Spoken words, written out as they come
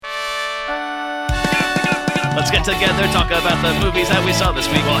Let's get together, talk about the movies that we saw this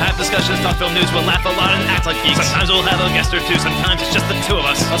week. We'll have discussions, talk film news, we'll laugh a lot and act like geeks. Sometimes we'll have a guest or two, sometimes it's just the two of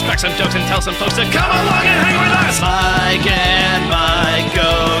us. Let's crack some jokes and tell some folks to come along and hang with us. Mike and Mike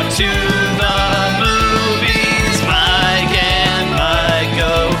go to the movies. Mike and Mike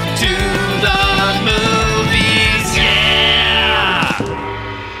go to the movies. Yeah!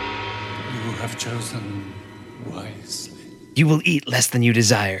 You have chosen wisely. You will eat less than you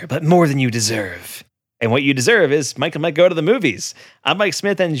desire, but more than you deserve. And what you deserve is Mike and Mike Go to the Movies. I'm Mike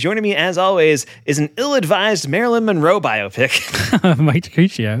Smith, and joining me, as always, is an ill-advised Marilyn Monroe biopic. Mike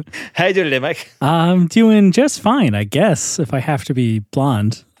Tacuccio. How you doing today, Mike? I'm doing just fine, I guess, if I have to be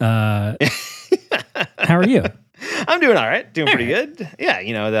blonde. How are you? I'm doing all right. Doing pretty good. Yeah,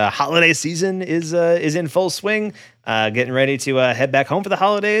 you know, the holiday season is in full swing. Getting ready to head back home for the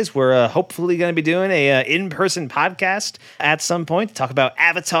holidays. We're hopefully going to be doing a in-person podcast at some point to talk about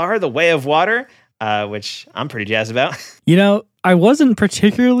Avatar: The Way of Water, which I'm pretty jazzed about. You know, I wasn't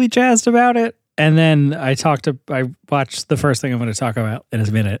particularly jazzed about it. And then I watched the first thing I'm going to talk about in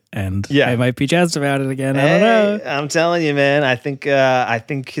a minute, and I might be jazzed about it again. I don't know. I'm telling you, man. I think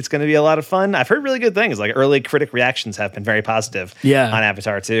it's going to be a lot of fun. I've heard really good things. Like early critic reactions have been very positive on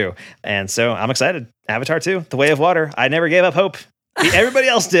Avatar 2. And so I'm excited. Avatar 2, The Way of Water. I never gave up hope. Everybody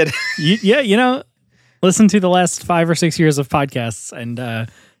else did. You know, listen to the last 5 or 6 years of podcasts, and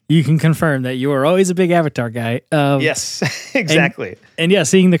you can confirm that you are always a big Avatar guy. Yes, exactly. And yeah,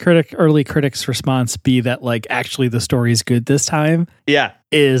 seeing the early critics' response be that like actually the story is good this time. Yeah,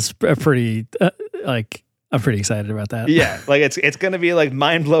 is a pretty I'm pretty excited about that. Yeah, like it's going to be like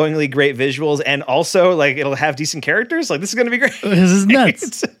mind-blowingly great visuals, and also like it'll have decent characters. Like this is going to be great. This is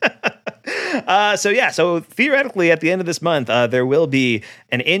nuts. So theoretically, at the end of this month, there will be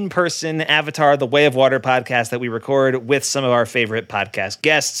an in-person Avatar: The Way of Water podcast that we record with some of our favorite podcast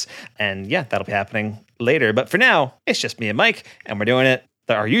guests, and yeah, that'll be happening later. But for now, it's just me and Mike, and we're doing it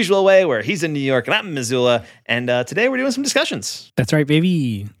our usual way, where he's in New York and I'm in Missoula, and today we're doing some discussions. That's right,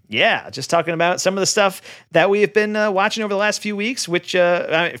 baby. Yeah, just talking about some of the stuff that we have been watching over the last few weeks, which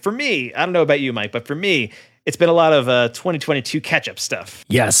for me, I don't know about you, Mike, but for me, it's been a lot of 2022 catch-up stuff.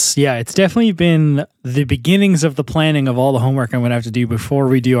 Yes. Yeah, it's definitely been the beginnings of the planning of all the homework I'm going to have to do before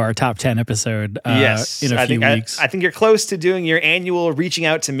we do our top 10 episode in a few weeks. I think you're close to doing your annual reaching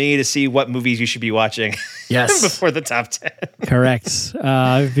out to me to see what movies you should be watching before the top 10. Correct.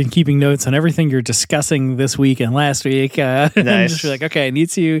 I've been keeping notes on everything you're discussing this week and last week. Nice. Just like, okay, I need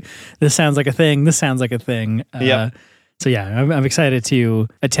to, this sounds like a thing, this sounds like a thing. Yep. So yeah, I'm excited to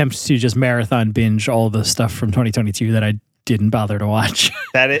attempt to just marathon binge all the stuff from 2022 that I didn't bother to watch.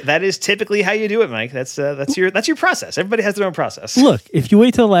 That is typically how you do it, Mike. That's your process. Everybody has their own process. Look, if you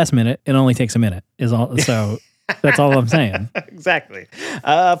wait till the last minute, it only takes a minute. So that's all I'm saying. Exactly.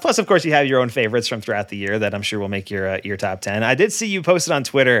 Plus, of course, you have your own favorites from throughout the year that I'm sure will make your top 10. I did see you posted on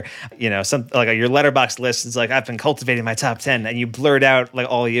Twitter, you know, some like your Letterboxd list. It's like, I've been cultivating my top 10, and you blurred out like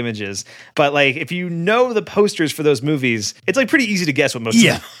all the images. But like, if you know the posters for those movies, it's like pretty easy to guess what most of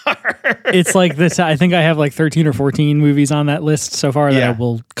them are. It's like this. I think I have like 13 or 14 movies on that list so far that I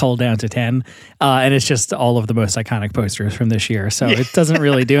will cull down to 10. And it's just all of the most iconic posters from this year. So it doesn't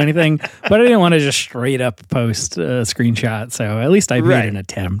really do anything, but I didn't want to just straight up post a screenshot. So at least I made an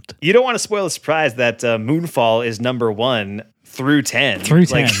attempt. You don't want to spoil the surprise that Moonfall is number 1 through 10. Through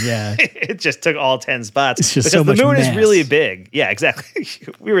 10, yeah. It just took all 10 spots. It's just because so much the moon mass. is really big. Yeah, exactly.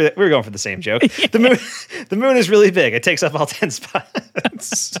 We were going for the same joke. The moon is really big. It takes up all 10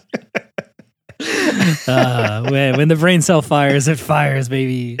 spots. When the brain cell fires, it fires,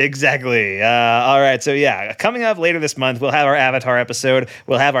 baby. Exactly. All right. So yeah, coming up later this month, we'll have our Avatar episode.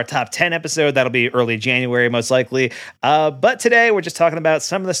 We'll have our top 10 episode. That'll be early January, most likely. But today we're just talking about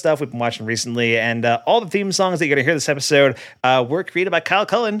some of the stuff we've been watching recently, and all the theme songs that you're going to hear this episode were created by Kyle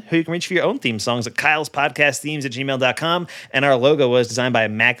Cullen, who you can reach for your own theme songs at kylespodcastthemes@gmail.com. And our logo was designed by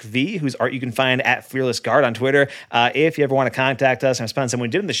Mac V, whose art you can find at Fearless Guard on Twitter. If you ever want to contact us and respond to someone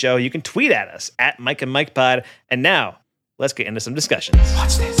who did in the show, you can tweet at us at Mike and Mike Pod. And now, let's get into some discussions.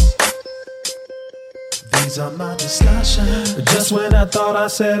 Watch this. These are my discussions. Just when I thought I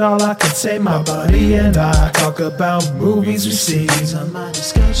said all I could say, my buddy and I talk about movies we see. These are my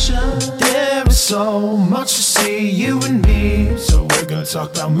discussions. There is so much to see, you and me. So we're gonna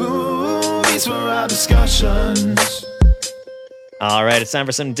talk about movies for our discussions. All right, it's time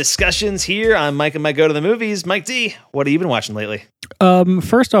for some discussions here on Mike and Mike Go to the Movies. Mike D, what have you been watching lately?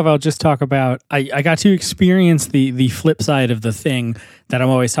 First off, I'll just talk about I got to experience the flip side of the thing that I'm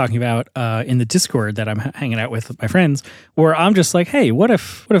always talking about in the Discord that I'm hanging out with my friends, where I'm just like, hey, what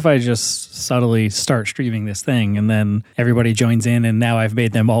if I just subtly start streaming this thing and then everybody joins in and now I've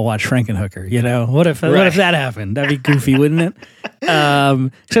made them all watch Frankenhooker? You know, what if that happened? That'd be goofy, wouldn't it?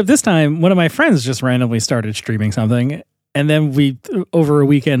 Except this time, one of my friends just randomly started streaming something. And then we, over a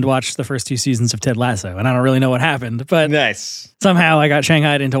weekend, watched the first 2 seasons of Ted Lasso. And I don't really know what happened, but nice. Somehow I got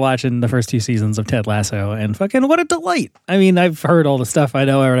shanghaied into watching the first 2 seasons of Ted Lasso. And fucking what a delight. I mean, I've heard all the stuff I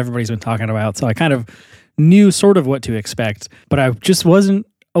know what everybody's been talking about. So I kind of knew sort of what to expect. But I just wasn't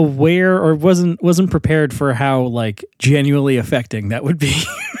aware or wasn't prepared for how, like, genuinely affecting that would be.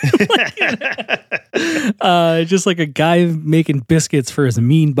 Just like a guy making biscuits for his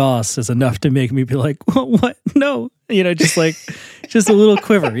mean boss is enough to make me be like, what? No. You know, just a little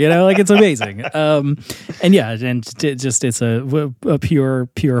quiver, you know, like it's amazing. And yeah, and it's a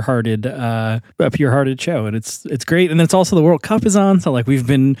pure hearted show, and it's great. And then it's also the World Cup is on, so like we've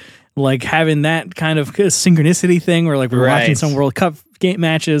been like having that kind of synchronicity thing where like we're watching some World Cup game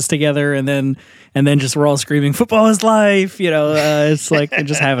matches together, and then just we're all screaming, "Football is life!" You know, it's like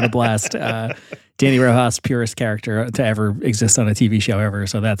just having a blast. Danny Rojas, purest character to ever exist on a TV show ever,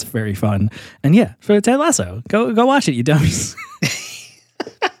 so that's very fun. And yeah, for Ted Lasso, go watch it, you dummies.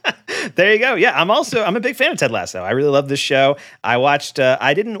 There you go. Yeah, I'm a big fan of Ted Lasso. I really love this show.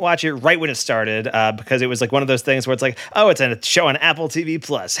 I didn't watch it right when it started because it was like one of those things where it's like, oh, it's a show on Apple TV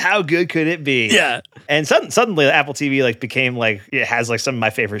Plus. How good could it be? Yeah. And suddenly Apple TV like became like, it has like some of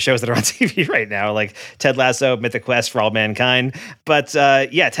my favorite shows that are on TV right now, like Ted Lasso, Mythic Quest, For All Mankind. But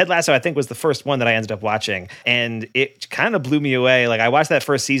yeah, Ted Lasso I think was the first one that I ended up watching, and it kind of blew me away. Like I watched that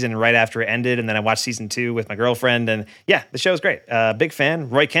first season right after it ended, and then I watched season 2 with my girlfriend, and yeah, the show's great. Big fan.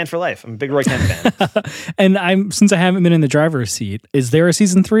 Roy Kent for life. I'm a big Roy Kent fan. And since I haven't been in the driver's seat, is there a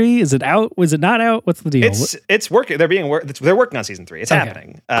season 3? Is it out? Was it not out? What's the deal? It's working. They're working on season 3. It's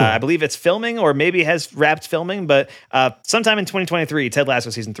happening. Cool. I believe it's filming, or maybe has wrapped filming, but sometime in 2023, Ted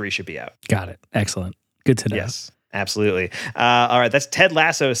Lasso season 3 should be out. Got it. Excellent. Good to know. Yes, absolutely. All right, that's Ted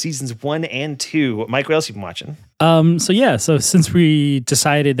Lasso seasons 1 and 2. Mike, what else you been watching? So since we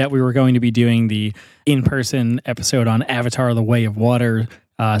decided that we were going to be doing the in-person episode on Avatar: The Way of Water,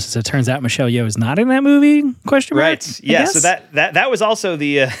 since it turns out Michelle Yeoh is not in that movie, question mark? Right. Yeah. So that was also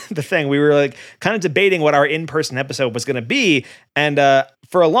the thing. We were like kind of debating what our in-person episode was going to be, and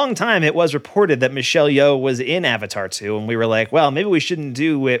for a long time it was reported that Michelle Yeoh was in Avatar 2, and we were like, well, maybe we shouldn't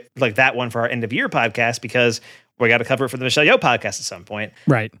do it like that one for our end of year podcast because we got to cover it for the Michelle Yeoh podcast at some point.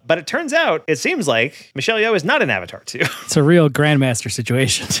 Right. But it turns out, it seems like Michelle Yeoh is not in Avatar 2. It's a real Grandmaster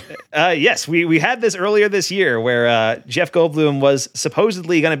situation. Yes, we had this earlier this year where Jeff Goldblum was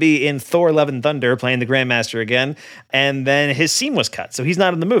supposedly going to be in Thor: Love and Thunder playing the Grandmaster again, and then his scene was cut, so he's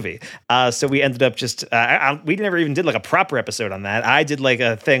not in the movie. So we ended up just, we never even did like a proper episode on that. I did like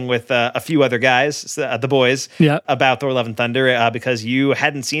a thing with a few other guys, the boys, about Thor: Love and Thunder because you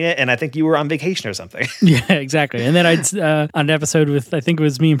hadn't seen it, and I think you were on vacation or something. Yeah, exactly. And then on an episode with, I think it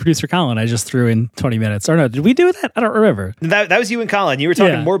was me and producer Colin, I just threw in 20 minutes. Or no, did we do that? I don't remember. That was you and Colin. You were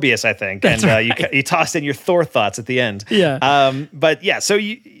talking Morbius, I think. That's and right. you tossed in your Thor thoughts at the end. Yeah. But yeah, so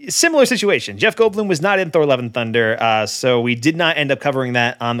similar situation. Jeff Goldblum was not in Thor: Love and Thunder, so we did not end up covering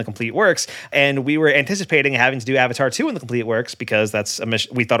that on the Complete Works. And we were anticipating having to do Avatar 2 in the Complete Works because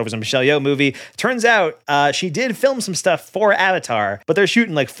we thought it was a Michelle Yeoh movie. Turns out she did film some stuff for Avatar, but they're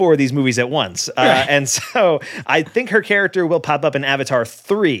shooting like 4 of these movies at once. Right. And so I think her character will pop up in Avatar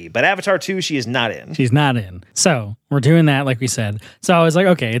 3, but Avatar 2 she is not in. She's not in. So we're doing that, like we said. So I was like,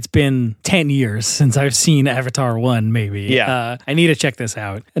 okay, it's been 10 years since I've seen Avatar 1, maybe. Yeah. I need to check this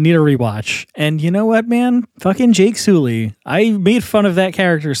out. I need a rewatch. And you know what, man? Fucking Jake Sully. I made fun of that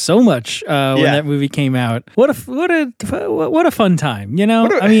character so much when that movie came out. What a fun time, you know?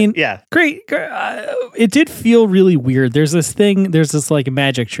 Great. It did feel really weird. There's this like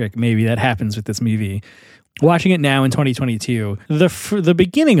magic trick maybe that happens with this movie. Watching it now in 2022, the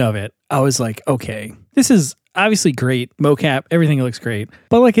beginning of it, I was like, okay, this is obviously great. Mocap, everything looks great.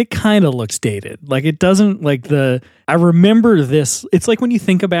 But like it kind of looks dated. Like it doesn't like I remember this. It's like when you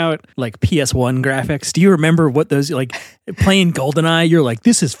think about like PS1 graphics, do you remember what those like playing GoldenEye? You're like,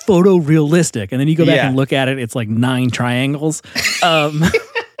 this is photorealistic. And then you go back and look at it, it's like 9 triangles.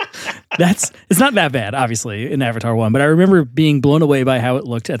 It's not that bad, obviously, in Avatar 1, but I remember being blown away by how it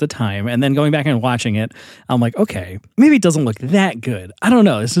looked at the time. And then going back and watching it, I'm like, okay, maybe it doesn't look that good. I don't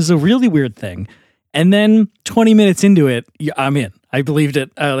know. This is a really weird thing. And then 20 minutes into it, I'm in. I believed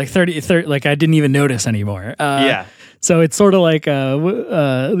it. Like 30, like I didn't even notice anymore. So it's sort of like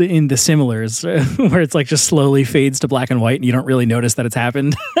in The Similars, where it's like just slowly fades to black and white, and you don't really notice that it's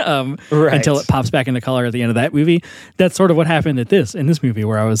happened until it pops back into color at the end of that movie. That's sort of what happened in this movie,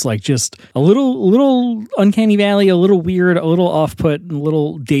 where I was like just a little uncanny valley, a little weird, a little off-put, a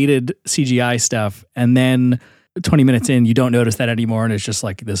little dated CGI stuff, and then 20 minutes in, you don't notice that anymore, and it's just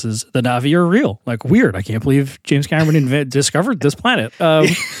like, this is the Na'vi are real. Like, weird. I can't believe James Cameron discovered this planet.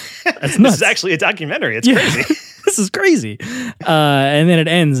 That's nuts. This is actually a documentary. It's crazy. This is crazy. And then it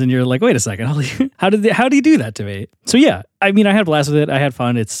ends, and you're like, wait a second, how did he do that to me? So yeah, I mean, I had a blast with it. I had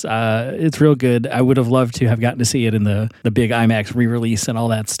fun. It's real good. I would have loved to have gotten to see it in the big IMAX re-release and all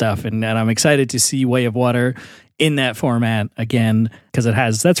that stuff. And I'm excited to see Way of Water in that format again,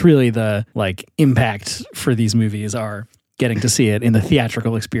 because that's really the like impact for these movies are getting to see it in the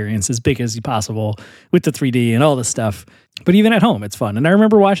theatrical experience as big as possible with the 3D and all this stuff. But even at home, it's fun. And I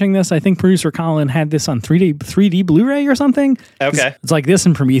remember watching this. I think producer Colin had this on 3D Blu-ray or something. Okay. It's like this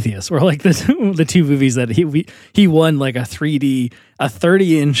and Prometheus, where like the two movies that he won like a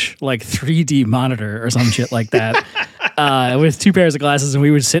 30-inch like 3D monitor or some shit like that. With two pairs of glasses, and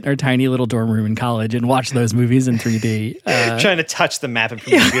we would sit in our tiny little dorm room in college and watch those movies in 3D. Trying to touch the map in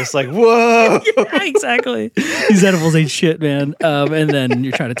Prometheus, like, whoa! Yeah, exactly. These edibles ain't shit, man. And then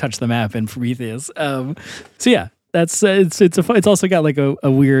you're trying to touch the map in Prometheus. So yeah, that's it's also got like a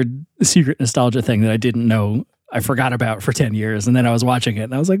weird secret nostalgia thing that I didn't know I forgot about for 10 years. And then I was watching it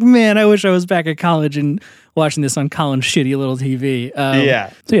and I was like, man, I wish I was back at college and watching this on Colin's shitty little TV.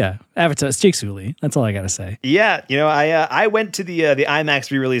 So yeah, Avatar, it's Jake Sully. That's all I got to say. Yeah. You know, I went to the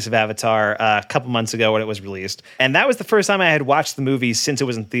IMAX re-release of Avatar a couple months ago when it was released. And that was the first time I had watched the movie since it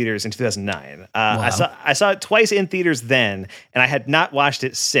was in theaters in 2009. Wow. I saw it twice in theaters then, and I had not watched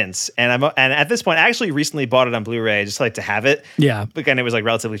it since. And at this point, I actually recently bought it on Blu-ray just like to have it. Yeah. Again, it was like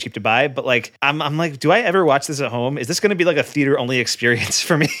relatively cheap to buy, but like, I'm like, do I ever watch this at home? Is this going to be like a theater only experience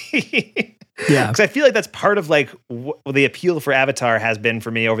for me? Yeah. Because I feel like that's part of like the appeal for Avatar has been for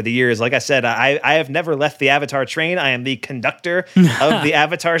me over the years. Like I said, I have never left the Avatar train. I am the conductor of the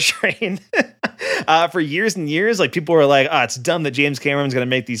Avatar train. For years and years, like people were like, oh, it's dumb that James Cameron's going to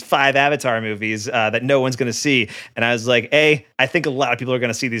make these 5 Avatar movies that no one's going to see. And I was like, A, I think a lot of people are going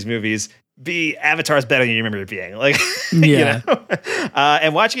to see these movies. B, Avatar is better than you remember it being. Like, yeah. You know?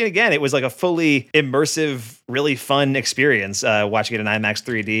 And watching it again, it was like a fully immersive, really fun experience watching it in IMAX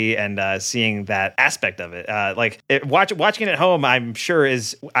 3D and seeing that aspect of it. Watching it at home, I'm sure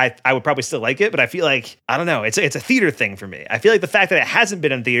I would probably still like it, but I feel like, I don't know, it's a theater thing for me. I feel like the fact that it hasn't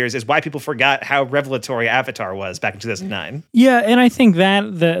been in theaters is why people forgot how revelatory Avatar was back in 2009. Yeah, and I think that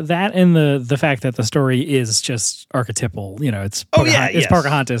and the fact that the story is just archetypal, you know, it's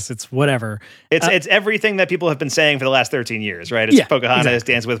Pocahontas, it's whatever. It's everything that people have been saying for the last 13 years, right? It's Pocahontas,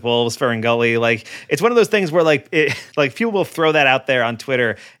 exactly. Dance with Wolves, Ferngully. Like, it's one of those things where like people will throw that out there on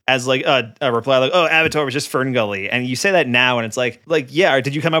Twitter as like a reply, like, oh, Avatar was just Ferngully, and you say that now, and it's like yeah, or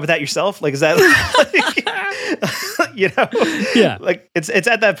did you come up with that yourself? Like, is that like, you know? Yeah, like it's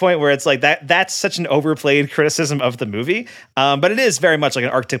at that point where it's like that's such an overplayed criticism of the movie, but it is very much like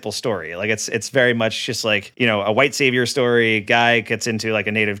an archetypal story. Like it's very much just like, you know, a white savior story. Guy gets into like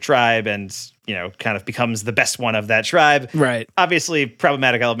a native tribe and, you know, kind of becomes the best one of that tribe. Right. Obviously,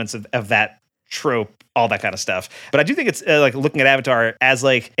 problematic elements of that trope, all that kind of stuff. But I do think it's like looking at Avatar as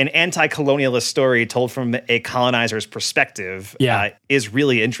like an anti-colonialist story told from a colonizer's perspective is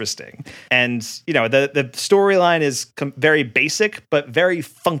really interesting. And, you know, the storyline is very basic, but very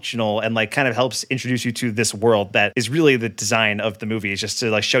functional and like kind of helps introduce you to this world that is really the design of the movie, is just to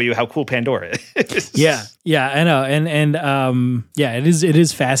like show you how cool Pandora is. Yeah, I know. And it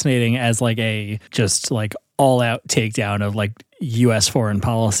is fascinating as like a just like all out takedown of like U.S. foreign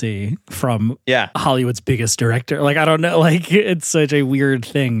policy from Hollywood's biggest director. Like, I don't know, like it's such a weird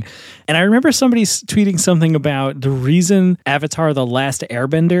thing. And I remember somebody tweeting something about the reason Avatar The Last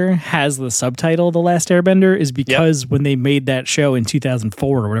Airbender has the subtitle The Last Airbender is because when they made that show in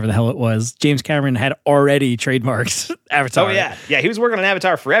 2004 or whatever the hell it was, James Cameron had already trademarked Avatar. Oh, yeah. Yeah, he was working on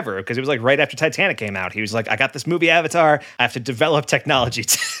Avatar forever because it was like right after Titanic came out. He was like, I got this movie Avatar. I have to develop technology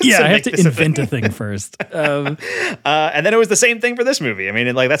I have to invent a thing first. And then it was the same thing for this movie. I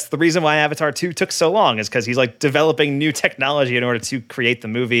mean, like that's the reason why Avatar 2 took so long, is because he's like developing new technology in order to create the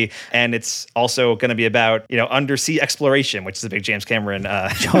movie. And it's also going to be about, you know, undersea exploration, which is a big James Cameron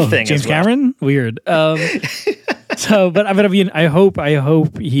thing. James Cameron? Weird. So, but I mean, I hope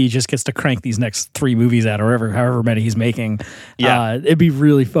he just gets to crank these next 3 movies out, or however many he's making. Yeah. It'd be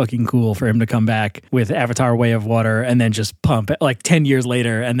really fucking cool for him to come back with Avatar: Way of Water, and then just pump like 10 years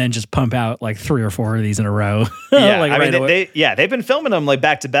later, and then just pump out like 3 or 4 of these in a row. Yeah, like, I mean, away. they've been filming them like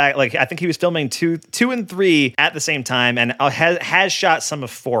back to back. Like I think he was filming two and 3 at the same time, and has shot some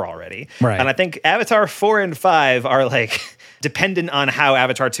of 4 already. Right. And I think Avatar 4 and 5 are like dependent on how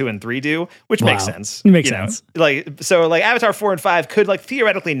Avatar 2 and 3 do, which makes sense. It makes sense. Like Avatar 4 and 5 could like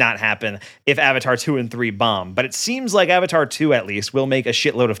theoretically not happen if Avatar 2 and 3 bomb, but it seems like Avatar 2 at least will make a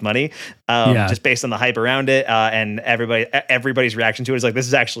shitload of money, just based on the hype around it, and everybody's reaction to it is like, this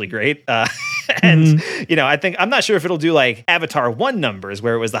is actually great. And I'm not sure if it'll do like Avatar 1 numbers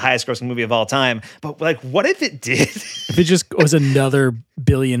where it was the highest grossing movie of all time, but like, what if it did? If it just was another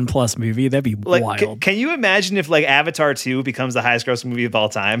billion-plus movie, that'd be like, wild. Can you imagine if like Avatar 2 becomes the highest grossing movie of all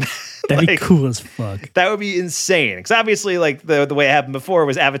time? That'd like, be cool as fuck. That would be insane. Because obviously, like the way it happened before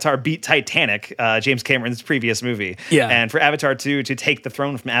was Avatar beat Titanic, James Cameron's previous movie. Yeah. And for Avatar 2 to take the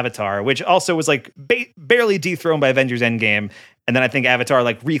throne from Avatar, which also was like barely dethroned by Avengers Endgame. And then I think Avatar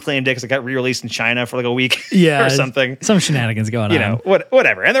like reclaimed it because it got re-released in China for like a week or something. Some shenanigans going on.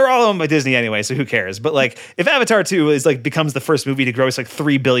 Whatever. And they're all owned by Disney anyway, so who cares? But like if Avatar 2 is like becomes the first movie to gross like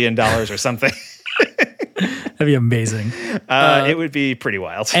 $3 billion or something. That'd be amazing. It would be pretty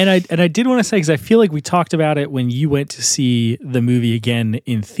wild. And I did want to say, because I feel like we talked about it when you went to see the movie again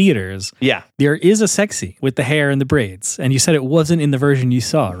in theaters. Yeah. There is a sex scene with the hair and the braids. And you said it wasn't in the version you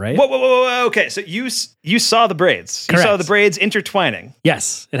saw, right? Whoa. Okay, so you saw the braids. Correct. You saw the braids intertwining.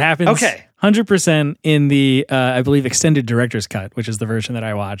 Yes, it happens. Okay. 100% in the, I believe, extended director's cut, which is the version that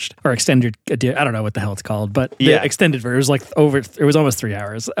I watched, or extended, I don't know what the hell it's called, but the extended version was like it was almost 3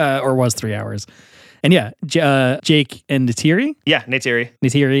 hours, or was 3 hours. And yeah, Jake and Neytiri. Yeah, Neytiri.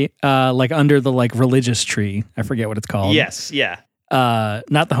 Neytiri, like under the like religious tree. I forget what it's called. Yes, yeah.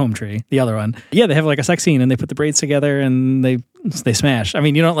 Not the home tree, the other one. Yeah, they have like a sex scene and they put the braids together and they smash. I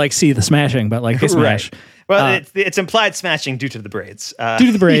mean, you don't like see the smashing, but like they smash. Right. Well, it's implied smashing due to the braids. Due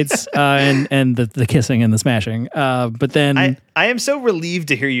to the braids and the kissing and the smashing. But then I am so relieved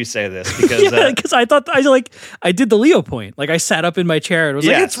to hear you say this because because I thought I did the Leo point. Like I sat up in my chair and was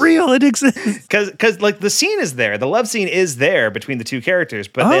like, it's real, it exists. Because like the scene is there, the love scene is there between the two characters,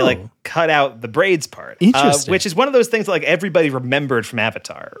 but they like cut out the braids part. Interesting. Which is one of those things that like everybody remembered from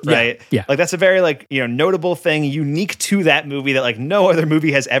Avatar, right? Yeah. Like that's a very like notable thing, unique to that movie that like no other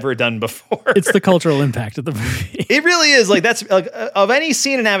movie has ever done before. It's the cultural impact of the movie. It really is. Like that's like of any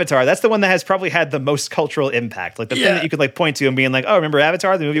scene in Avatar, that's the one that has probably had the most cultural impact. Like the thing that you could like point to and being like, oh, remember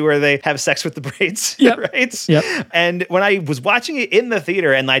Avatar, the movie where they have sex with the braids? Yep. Right? Yep. And when I was watching it in the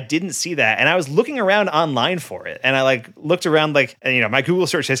theater and I didn't see that, and I was looking around online for it, and I like looked around like, and, my Google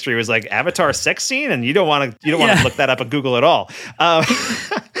search history was like Avatar sex scene, and you don't want to look that up on Google at all.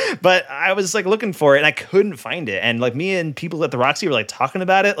 But I was like looking for it and I couldn't find it. And like me and people at the Roxy were like talking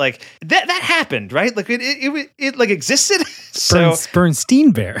about it. Like that happened, right? Like it like existed.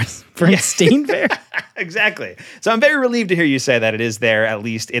 Bernstein Bear. Bernstein Bear. Exactly. So I'm very relieved to hear you say that it is there, at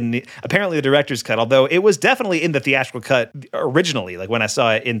least in the apparently the director's cut, although it was definitely in the theatrical cut originally, like when I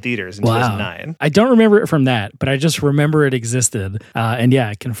saw it in theaters in 2009. I don't remember it from that, but I just remember it existed. And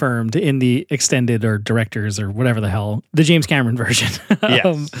yeah, confirmed in the extended or director's or whatever the hell, the James Cameron version.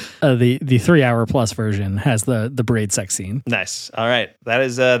 Yes. The 3 hour plus version has the braid sex scene. Nice. All right. That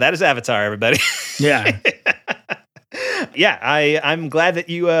is Avatar, everybody. Yeah. Yeah, I'm glad that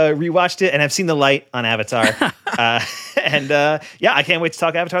you rewatched it and have seen the light on Avatar. I can't wait to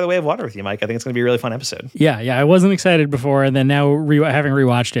talk Avatar: The Way of Water with you, Mike. I think it's going to be a really fun episode. Yeah, I wasn't excited before, and then now having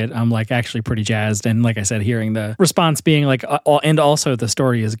rewatched it, I'm like actually pretty jazzed. And like I said, hearing the response being like, and also the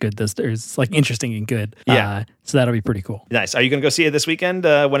story is good. It's like interesting and good. Yeah. So that'll be pretty cool. Nice. Are you going to go see it this weekend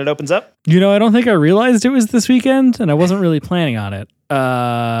when it opens up? I don't think I realized it was this weekend, and I wasn't really planning on it.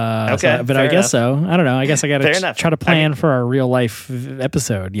 Okay, but I guess so. I don't know. I guess I got to try to plan for our real life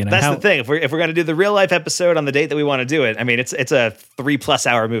episode. That's the thing. If we're going to do the real life episode on the date that we want to do it, I mean, it's a 3+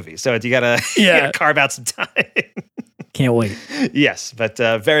 hour movie, so you gotta carve out some time. Can't wait. Yes, but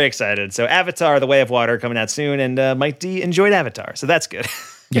very excited. So Avatar: The Way of Water coming out soon, and Mike D enjoyed Avatar, so that's good.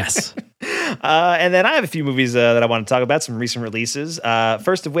 Yes. And then I have a few movies that I want to talk about, some recent releases.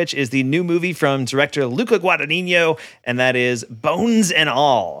 First of which is the new movie from director Luca Guadagnino, and that is Bones and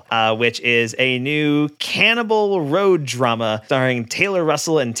All, which is a new cannibal road drama starring Taylor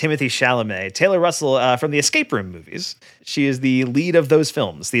Russell and Timothée Chalamet. Taylor Russell from the Escape Room movies. She is the lead of those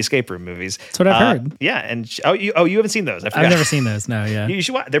films, the Escape Room movies. That's what I've heard. Yeah, and you haven't seen those? I forgot. I've never seen those. No, yeah. You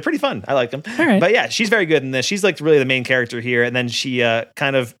should watch. They're pretty fun. I like them. All right. But yeah, she's very good in this. She's like really the main character here, and then she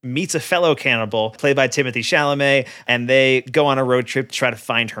kind of meets a fellow cannibal, played by Timothée Chalamet, and they go on a road trip to try to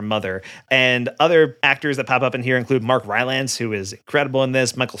find her mother. And other actors that pop up in here include Mark Rylance, who is incredible in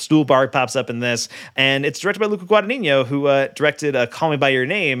this. Michael Stuhlbarg pops up in this. And it's directed by Luca Guadagnino, who directed Call Me By Your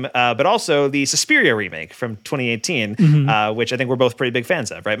Name, but also the Suspiria remake from 2018, which I think we're both pretty big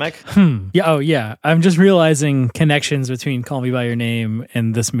fans of, right, Mike? Yeah. Oh, yeah. I'm just realizing connections between Call Me By Your Name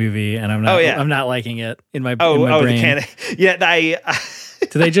and this movie, and I'm not liking it in my brain.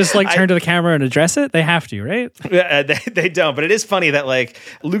 Do they just turn to the camera and address it? They have to, right? They don't, but it is funny that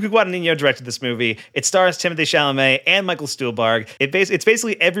Luca Guadagnino directed this movie. It stars Timothée Chalamet and Michael Stuhlbarg. It's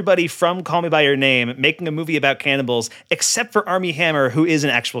basically everybody from Call Me By Your Name making a movie about cannibals, except for Armie Hammer, who is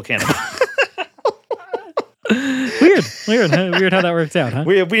an actual cannibal. Weird how that worked out, huh?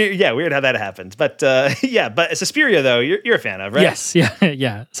 Weird how that happened. But but Suspiria, though, you're a fan of, right? Yes,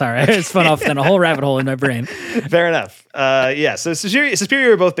 yeah. Sorry, I spun off in a whole rabbit hole in my brain. Fair enough. So Suspiria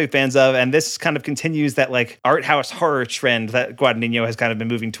we're both big fans of, and this kind of continues that art house horror trend that Guadagnino has kind of been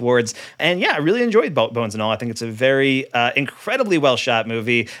moving towards. And yeah, I really enjoyed Bones and All. I think it's a very incredibly well shot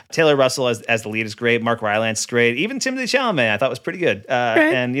movie. Taylor Russell as the lead is great. Mark Rylance is great. Even Timothée Chalamet I thought was pretty good. Right.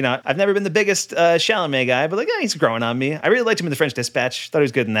 And I've never been the biggest Chalamet guy, but he's growing on me. I really liked him in The French Dispatch. Thought he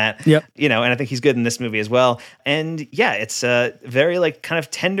was good in that. Yep. And I think he's good in this movie as well. And yeah, it's a very kind of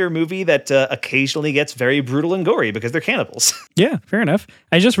tender movie that occasionally gets very brutal and gory because they're cannibals. Yeah, fair enough.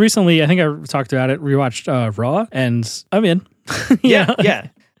 I just recently, I think I talked about it, rewatched Raw, and I'm in. Yeah.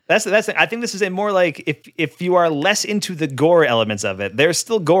 That's I think this is a more if you are less into the gore elements of it, there's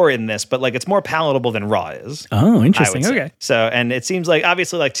still gore in this, but it's more palatable than Raw is. Oh, interesting. Okay. So, and it seems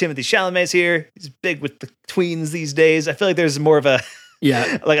obviously Timothée Chalamet's here. He's big with the tweens these days. I feel like there's more of a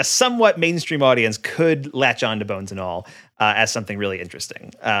a somewhat mainstream audience could latch on to Bones and All as something really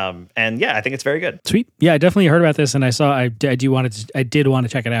interesting. And yeah, I think it's very good. Sweet. Yeah, I definitely heard about this, and I did want to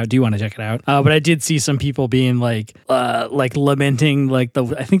check it out. Do want to check it out. But I did see some people being lamenting I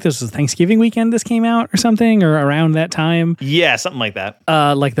think this was Thanksgiving weekend this came out or something, or around that time. Yeah, something like that.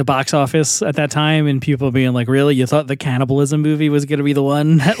 The box office at that time, and people being really, you thought the cannibalism movie was going to be the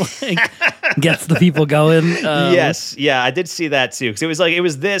one that gets the people going? Yes. Yeah, I did see that too, because it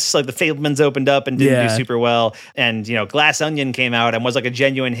was this, the Fabelmans opened up and didn't do super well, and Glass Onion came out and was a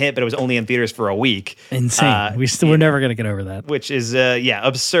genuine hit, but it was only in theaters for a week. Insane. We're never going to get over that. Which is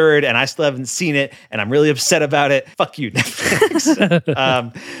absurd, and I still haven't seen it, and I'm really upset about it. Fuck you, Netflix.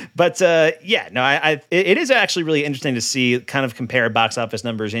 It is actually really interesting to see kind of compare box office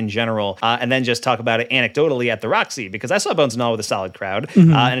numbers in general, and then just talk about it anecdotally at the Roxy, because I saw Bones and All with a solid crowd,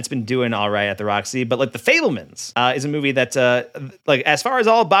 and it's been doing all right at the Roxy. But the Fabelmans is a movie that as far as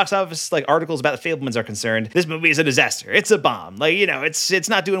all box office articles about the Fabelmans are concerned, this movie is a disaster. It's a bomb. It's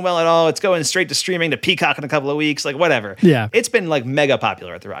not doing well at all. It's going straight to streaming, to Peacock in a couple of weeks, whatever. Yeah. It's been mega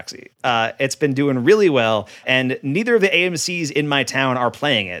popular at the Roxy. It's been doing really well, and neither of the AMCs in my town are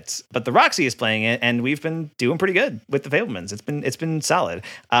playing it, but the Roxy is playing it, and we've been doing pretty good with the Fabelmans. It's been solid.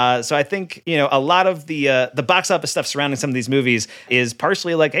 So I think, a lot of the box office stuff surrounding some of these movies is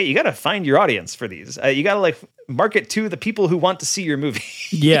partially hey, you got to find your audience for these. You got to market to the people who want to see your movie.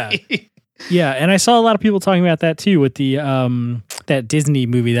 Yeah. Yeah, and I saw a lot of people talking about that too with the that Disney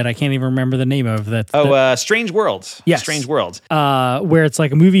movie that I can't even remember the name of. Strange World. Yes. Strange World. Where it's a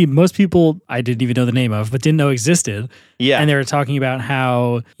movie most people I didn't even know the name of, but didn't know existed. Yeah, and they were talking about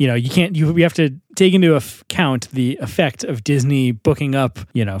how you have to take into account the effect of Disney booking up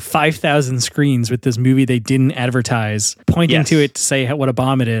 5,000 screens with this movie they didn't advertise, pointing to it to say what a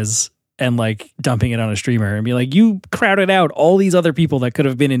bomb it is, and dumping it on a streamer and be you crowded out all these other people that could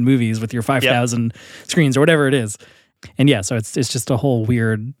have been in movies with your 5,000 screens or whatever it is. And yeah, so it's just a whole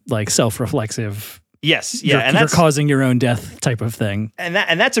weird self-reflexive. Yes, yeah, you're causing your own death type of thing, and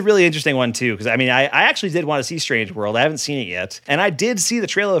that's a really interesting one too. Because I actually did want to see Strange World. I haven't seen it yet, and I did see the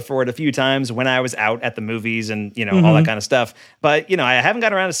trailer for it a few times when I was out at the movies and all that kind of stuff. But I haven't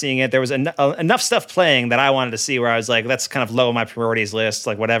gotten around to seeing it. There was enough stuff playing that I wanted to see where I was that's kind of low on my priorities list,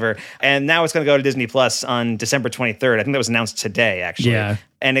 whatever. And now it's going to go to Disney Plus on December 23rd. I think that was announced today, actually. Yeah.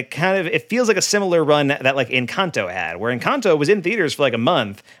 And it feels like a similar run that Encanto had, where Encanto was in theaters for a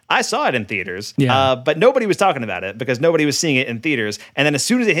month. I saw it in theaters, but nobody was talking about it because nobody was seeing it in theaters. And then as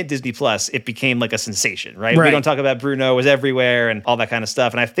soon as it hit Disney Plus, it became a sensation, right? We Don't Talk About Bruno was everywhere and all that kind of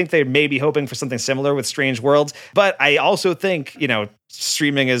stuff. And I think they may be hoping for something similar with Strange Worlds. But I also think,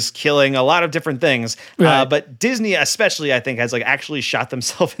 streaming is killing a lot of different things. Right. But Disney especially, I think, has like actually shot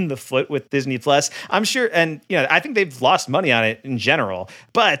themselves in the foot with Disney Plus. I'm sure, and I think they've lost money on it in general,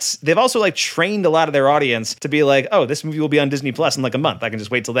 but they've also like trained a lot of their audience to be like, oh, this movie will be on Disney Plus in like a month. I can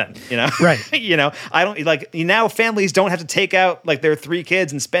just wait till then, Right. I don't like, now families don't have to take out like their 3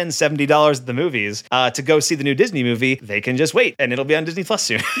 kids and spend $70 at the movies to go see the new Disney movie. They can just wait and it'll be on Disney Plus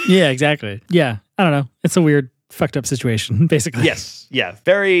soon. Yeah, exactly. Yeah. I don't know. It's a weird fucked up situation, basically. Yes. Yeah.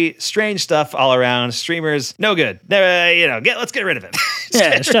 Very strange stuff all around. Streamers, no good. Let's get rid of it.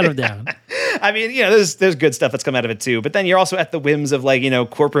 Yeah, shut them down. I mean, there's good stuff that's come out of it too, but then you're also at the whims of like,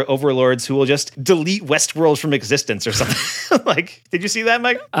 corporate overlords who will just delete Westworld from existence or something. Like, did you see that,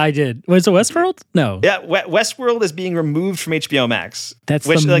 Mike? I did. Was it Westworld? No. Yeah, Westworld is being removed from HBO Max. That's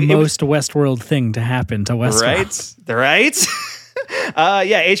the most Westworld thing to happen to Westworld. Right?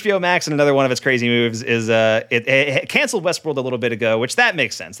 HBO Max, and another one of its crazy moves is it canceled Westworld a little bit ago, which that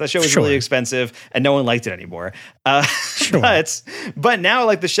makes sense. That show was really expensive and no one liked it anymore. But now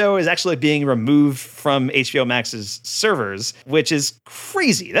like the show is actually being removed from HBO Max's servers, which is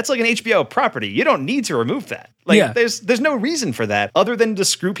crazy. That's like an HBO property. You don't need to remove that. Like there's no reason for that other than to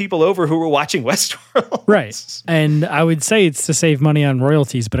screw people over who were watching Westworld. Right. And I would say it's to save money on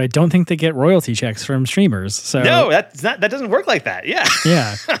royalties, but I don't think they get royalty checks from streamers. So no, that doesn't work like that. Yeah.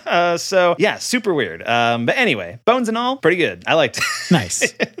 Yeah. Super weird. But anyway, bones and all, pretty good. I liked it.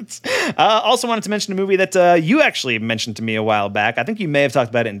 Nice. Also wanted to mention a movie that you actually mentioned to me a while back. I think you may have talked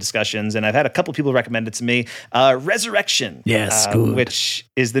about it in discussions, and I've had a couple people recommend it to me. Resurrection. Yes, good. Which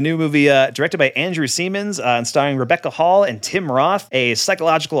is the new movie directed by Andrew Siemens and starring Rebecca Hall and Tim Roth, a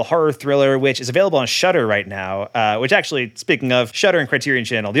psychological horror thriller which is available on Shudder right now, which actually, speaking of Shudder and Criterion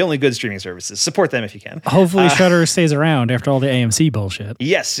Channel, the only good streaming services. Support them if you can. Hopefully Shudder stays around after all the AMC bullshit.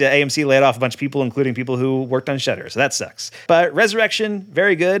 Yes, AMC laid off a bunch of people, including people who worked on Shudder, so that sucks. But Resurrection,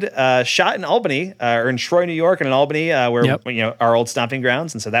 very good. Shot in Albany, or in Troy, New York, and in Albany, where our old stomping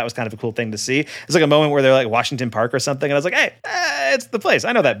grounds, and so that was kind of a cool thing to see. It's like a moment where they're like Washington Park or something, and I was like, hey, it's the place.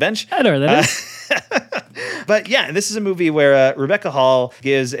 I know that bench. I know where that is. But yeah, this is a movie where Rebecca Hall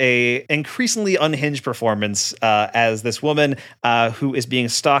gives a increasingly unhinged performance as this woman who is being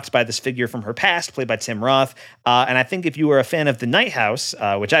stalked by this figure from her past, played by Tim Roth. And I think if you were a fan of The Night House,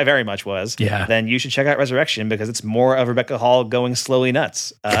 which I very much was, then you should check out Resurrection because it's more of Rebecca Hall going slowly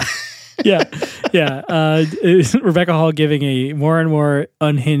nuts. Yeah. Rebecca Hall giving a more and more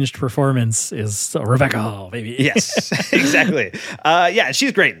unhinged performance is Rebecca Hall, baby. Yes, exactly.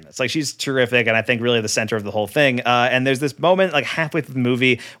 She's great in this. Like, she's terrific, and I think really the center of the whole thing. And there's this moment, like halfway through the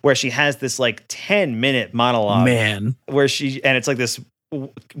movie, where she has this like 10-minute monologue. Man, where it's like this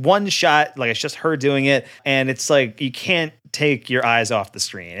one shot, like it's just her doing it, and it's like you can't take your eyes off the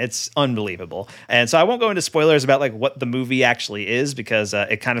screen. It's unbelievable. And so I won't go into spoilers about like what the movie actually is because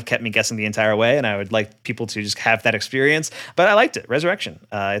it kind of kept me guessing the entire way, and I would like people to just have that experience. But I liked it. Resurrection.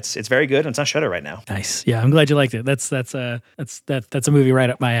 It's very good, and it's on Shudder right now. Wenice. Yeah, I'm glad you liked it. That's a movie right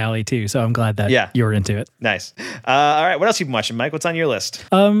up my alley too. So I'm glad that you're into it. Nice. All right, what else have you been watching, Mike? What's on your list?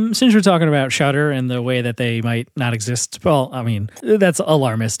 Since we're talking about Shudder and the way that they might not exist, well, I mean, that's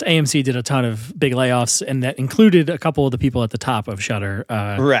alarmist. AMC did a ton of big layoffs, and that included a couple of the people at the top of Shudder.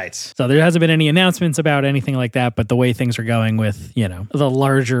 Right. So there hasn't been any announcements about anything like that, but the way things are going with, the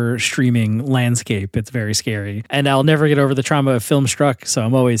larger streaming landscape, it's very scary. And I'll never get over the trauma of Filmstruck, so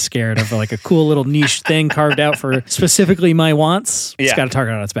I'm always scared of like a cool little niche thing carved out for specifically my wants. It's got a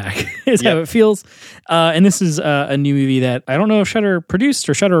target on its back, is how it feels. And this is a new movie that I don't know if Shudder produced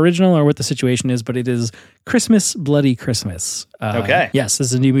or Shudder original or what the situation is, but it is Christmas, Bloody Christmas. Okay. Yes, this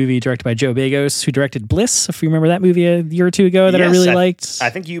is a new movie directed by Joe Begos, who directed Bliss, if you remember that movie a year or two ago that I really liked. I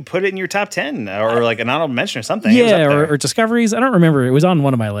think you put it in your top 10 or like an honorable mention or something. Yeah, or Discoveries. I don't remember. It was on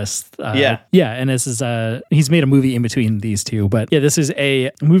one of my lists. Yeah, and this is, he's made a movie in between these two. But yeah, this is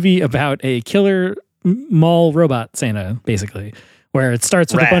a movie about a killer mall robot Santa, basically, where it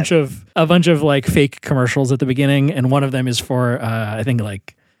starts with a bunch of like fake commercials at the beginning, and one of them is for I think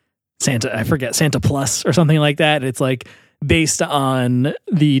like Santa, I forget, Santa Plus or something like that. It's like based on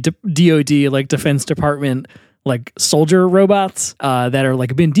the DoD, like Defense Department, like soldier robots that are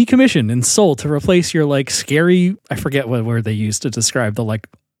like been decommissioned and sold to replace your like scary, I forget what word they used to describe the like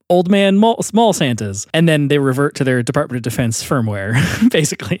old man small Santas, and then they revert to their Department of Defense firmware.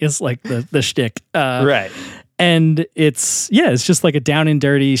 Basically, is like the shtick. Right. And it's just like a down and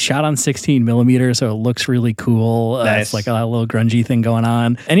dirty shot on 16 millimeter, so it looks really cool. Nice. It's like a little grungy thing going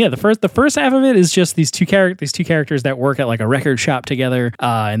on. And yeah, the first half of it is just these two characters that work at like a record shop together,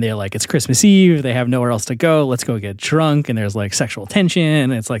 and they're like, it's Christmas Eve, they have nowhere else to go, let's go get drunk, and there's like sexual tension,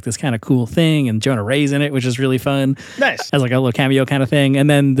 and it's like this kind of cool thing, and Jonah Ray's in it, which is really fun. Nice. As like a little cameo kind of thing. And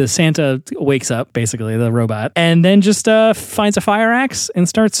then the Santa wakes up, basically, the robot, and then just finds a fire axe and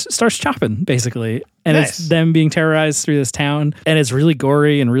starts chopping, basically. And Nice. it's them being terrorized through this town. And it's really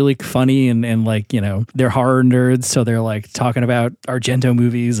gory and really funny. And like, you know, they're horror nerds. So they're like talking about Argento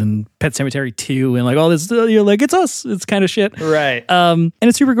movies and Pet Sematary 2 and like all this. You're like, it's us. It's kind of shit. Right. And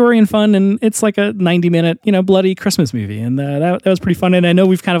it's super gory and fun. And it's like a 90-minute, you know, bloody Christmas movie. And that was pretty fun. And I know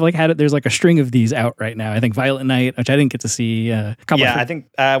we've kind of like had it. There's like a string of these out right now. I think Violent Night, which I didn't get to see. A couple I think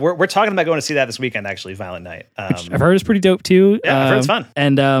we're talking about going to see that this weekend, actually, Violent Night. I've heard it's pretty dope too. Yeah, I've heard it's fun.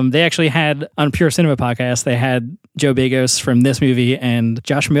 And they actually had on Pure Cinema podcast, they had Joe Bagos from this movie and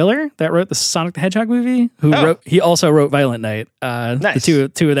Josh Miller that wrote the Sonic the Hedgehog movie, he also wrote Violent Night. Nice. The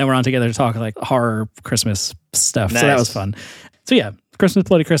two of them were on together to talk like horror Christmas stuff. Nice. So that was fun. So yeah, Christmas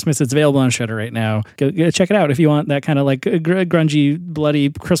Bloody Christmas. It's available on Shudder right now. Go check it out if you want that kind of like grungy, bloody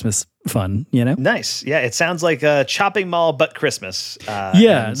Christmas fun, you know? Nice. Yeah, it sounds like a chopping mall, but Christmas.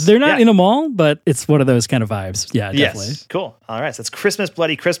 They're not in a mall, but it's one of those kind of vibes. Yeah, definitely. Yes. Cool. All right. So that's Christmas,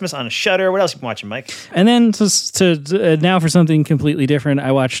 Bloody Christmas on Shudder. What else you been watching, Mike? And then to now for something completely different,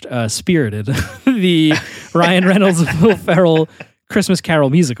 I watched Spirited, the Ryan Reynolds, Will Ferrell Christmas Carol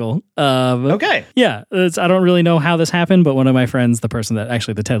musical. Okay. Yeah. I don't really know how this happened, but one of my friends, the person with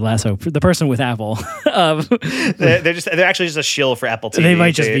Apple, they're actually just a shill for Apple TV. they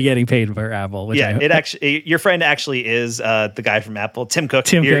might just be getting paid for Apple. Which your friend actually is the guy from Apple, Tim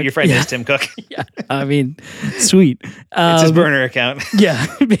Cook. Your friend is Tim Cook. Yeah. I mean, sweet. It's his burner account. Yeah,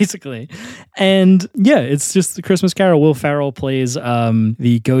 basically. And yeah, it's just the Christmas Carol. Will Ferrell plays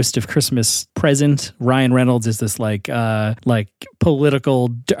the ghost of Christmas Present. Ryan Reynolds is this like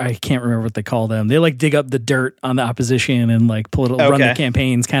political, I can't remember what they call them. They like dig up the dirt on the opposition and like run the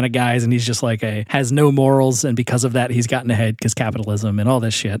campaigns kind of guys. And he's just like has no morals. And because of that, he's gotten ahead because capitalism and all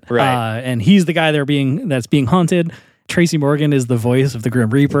this shit. Right. And he's the guy that's being haunted. Tracy Morgan is the voice of the Grim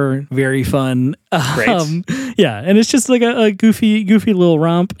Reaper. Very fun. Great. Yeah, and it's just like a goofy little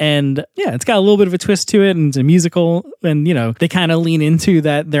romp. And yeah, it's got a little bit of a twist to it, and it's a musical. And, you know, they kind of lean into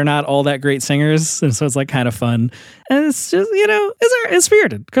that they're not all that great singers. And so it's like kind of fun. And it's just, you know, it's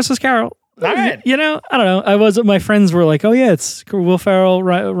spirited. Christmas Carol. All right. You know, I don't know. My friends were like, oh yeah, it's Will Ferrell,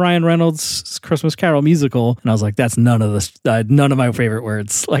 Ryan Reynolds' Christmas Carol musical. And I was like, that's none of my favorite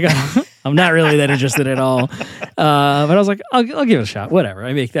words. Like, I'm not really that interested at all. But I was like, I'll give it a shot. Whatever.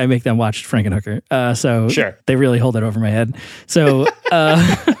 I make them watch Frankenhooker. So sure. They really hold it over my head. So,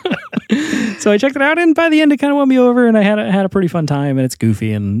 so I checked it out, and by the end, it kind of won me over, and I had a pretty fun time. And it's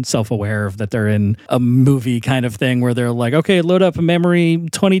goofy and self-aware of that they're in a movie kind of thing where they're like, okay, load up a memory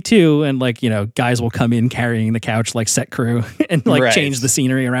 22, and like, you know, guys will come in carrying the couch like set crew and like change the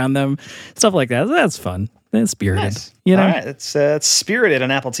scenery around them, stuff like that. So that's fun. It's Spirited. Nice. You know? All right, it's Spirited on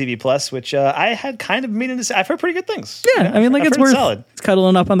Apple TV Plus, which I had kind of meaning to say. I've heard pretty good things. Yeah, you know? I mean, like it's worth solid. It's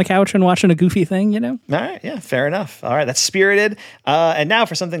cuddling up on the couch and watching a goofy thing, you know? All right, yeah, fair enough. All right, that's Spirited. And now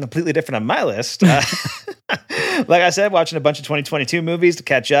for something completely different on my list. Like I said, watching a bunch of 2022 movies to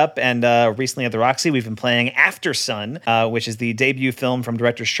catch up, and recently at the Roxy, we've been playing After Sun, which is the debut film from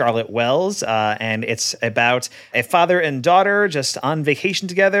director Charlotte Wells, and it's about a father and daughter just on vacation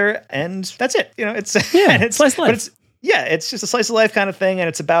together, and that's it. You know, it's slice of life. Yeah, it's just a slice of life kind of thing, and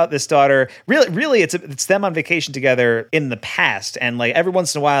it's about this daughter. Really, it's them on vacation together in the past, and like every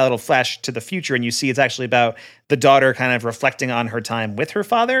once in a while, it'll flash to the future, and you see it's actually about the daughter kind of reflecting on her time with her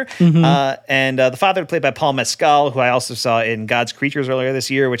father. Mm-hmm. And the father played by Paul Mescal, who I also saw in God's Creatures earlier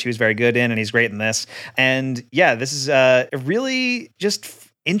this year, which he was very good in, and he's great in this. And yeah, this is a really just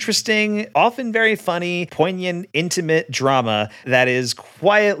interesting, often very funny, poignant, intimate drama that is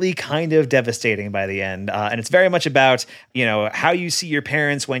quietly kind of devastating by the end. And it's very much about, you know, how you see your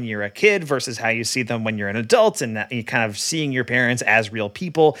parents when you're a kid versus how you see them when you're an adult, and you kind of seeing your parents as real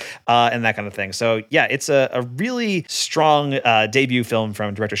people and that kind of thing. So yeah, it's a really strong debut film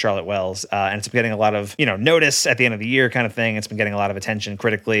from director Charlotte Wells. And it's been getting a lot of, you know, notice at the end of the year kind of thing. It's been getting a lot of attention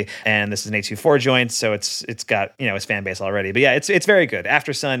critically. And this is an A24 joint, so it's got, you know, its fan base already. But yeah, it's very good. After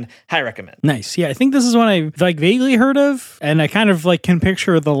After Sun, high recommend. Nice. Yeah, I think this is one I like vaguely heard of, and I kind of like can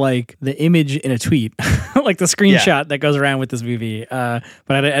picture the image in a tweet, like the screenshot that goes around with this movie. But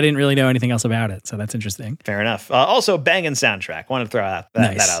I didn't really know anything else about it, so that's interesting. Fair enough. Also, banging soundtrack. Want to throw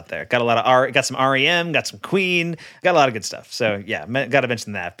that out there. Got a lot of got some REM, got some Queen, got a lot of good stuff. So yeah, got to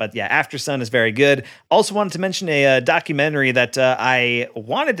mention that. But yeah, After Sun is very good. Also wanted to mention a documentary that I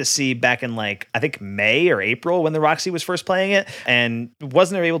wanted to see back in I think May or April when the Roxy was first playing it, and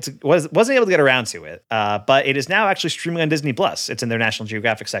wasn't able to get around to it. But it is now actually streaming on Disney Plus. It's in their National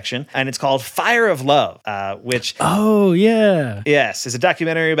Geographic section, and it's called Fire of Love, which yes, is a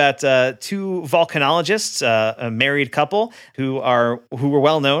documentary about two volcanologists, a married couple who were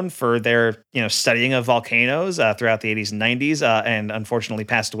well known for their studying of volcanoes throughout the 80s and 90s, and unfortunately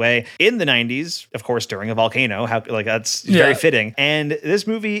passed away in the 90s, of course, during a volcano. That's very fitting. And this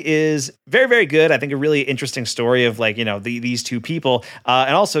movie is very, very good. I think a really interesting story of these two people,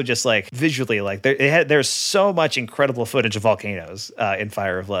 and also just visually, there's so much incredible footage of volcanoes in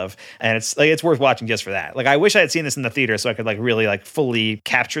Fire of Love, and it's worth watching just for that. I wish I had seen this in the theater so I could really fully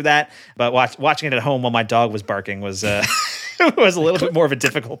capture that, but watching it at home while my dog was barking was was a little bit more of a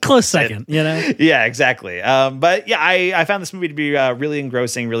difficult close second, Yeah, exactly. But yeah, I found this movie to be really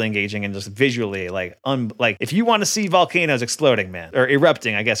engrossing, really engaging, and just visually if you want to see volcanoes exploding, man, or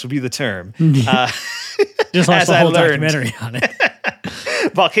erupting, I guess would be the term. Just watch the whole documentary on it.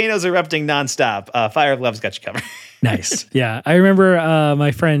 Volcanoes erupting nonstop. Fire of Love's got you covered. Nice. Yeah. I remember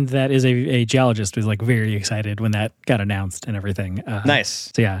my friend that is a geologist was very excited when that got announced and everything.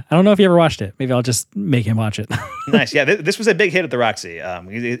 Nice. So yeah, I don't know if you ever watched it. Maybe I'll just make him watch it. Nice. Yeah. This was a big hit at the Roxy.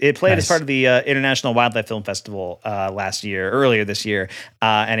 It played as part of the International Wildlife Film Festival earlier this year.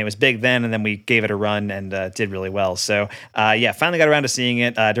 And it was big then, and then we gave it a run and did really well. So yeah, finally got around to seeing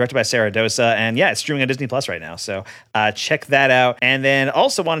it, directed by Sarah Dosa. And yeah, it's streaming on Disney Plus right now. So check that out. And then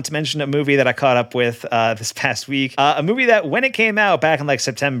also wanted to mention a movie that I caught up with this past week. A movie that when it came out back in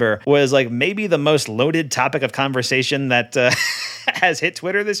September was maybe the most loaded topic of conversation that has hit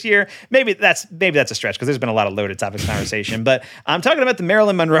Twitter this year. Maybe that's a stretch because there's been a lot of loaded topics of conversation, but I'm talking about the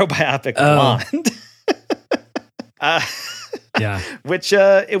Marilyn Monroe biopic Blonde. Yeah. Which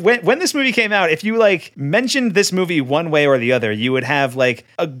when this movie came out, if you mentioned this movie one way or the other, you would have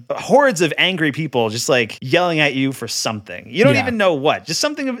hordes of angry people just yelling at you for something. You don't even know what. Just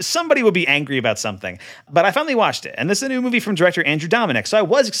somebody would be angry about something. But I finally watched it, and this is a new movie from director Andrew Dominik. So I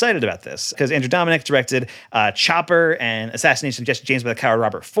was excited about this because Andrew Dominik directed Chopper and Assassination of Jesse James by the Coward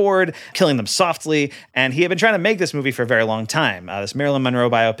Robert Ford, Killing Them Softly, and he had been trying to make this movie for a very long time. This Marilyn Monroe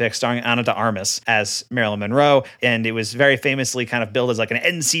biopic starring Ana de Armas as Marilyn Monroe, and it was very famously kind of billed as an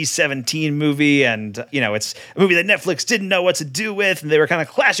NC-17 movie, and it's a movie that Netflix didn't know what to do with, and they were kind of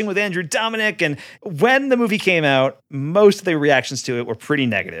clashing with Andrew Dominik. And when the movie came out, most of the reactions to it were pretty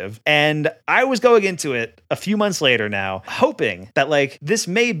negative, and I was going into it a few months later now hoping that this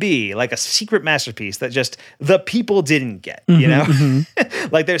may be a secret masterpiece that just the people didn't get,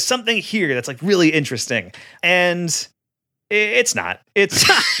 there's something here that's really interesting, and it's not.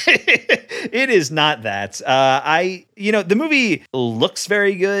 It is not that. The movie looks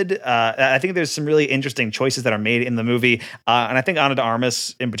very good. I think there's some really interesting choices that are made in the movie. And I think Ana de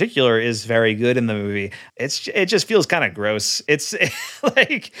Armas in particular is very good in the movie. It just feels kind of gross.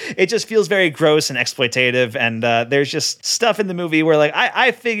 It just feels very gross and exploitative. And there's just stuff in the movie where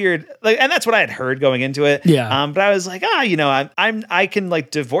I figured and that's what I had heard going into it. Yeah. But I was I can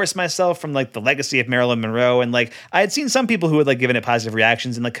divorce myself from the legacy of Marilyn Monroe. And I had seen some people who had given it positive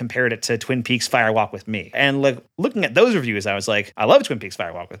reactions and compared it to Twin Peaks Fire Walk with Me. And looking at those reviews, I was I love Twin Peaks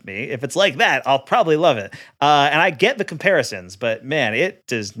Fire Walk with Me. If it's like that, I'll probably love it. And I get the comparisons, but man, it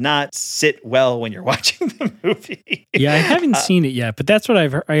does not sit well when you're watching the movie. Yeah, I haven't seen it yet, but that's what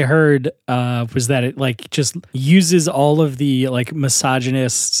I heard was that it just uses all of the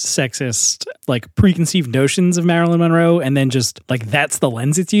misogynist, sexist, preconceived notions of Marilyn Monroe, and then just that's the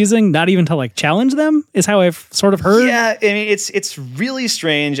lens it's using, not even to challenge them, is how I've sort of heard. Yeah, I mean it's really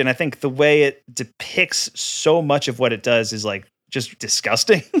strange, and I think the way it depicts so much of what it does is just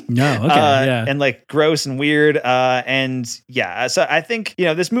disgusting. No, okay, yeah. And gross and weird. And yeah, so I think,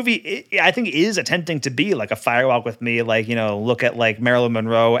 this movie, I think is attempting to be a Fire Walk with Me, look at Marilyn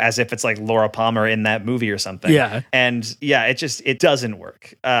Monroe as if it's Laura Palmer in that movie or something. Yeah. And yeah, it doesn't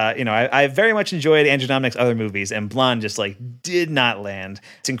work. I very much enjoyed Andrew Dominik's other movies, and Blonde just did not land.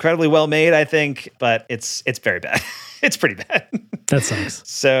 It's incredibly well made, I think, but it's very bad. It's pretty bad. That sucks.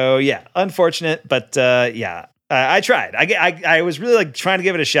 So yeah, unfortunate, but yeah. I tried. I was really like trying to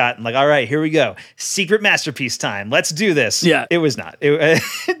give it a shot. And like, all right, here we go. Secret masterpiece time. Let's do this. Yeah. It was not.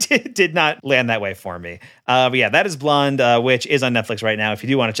 It did not land that way for me. But yeah, that is Blonde, which is on Netflix right now. If you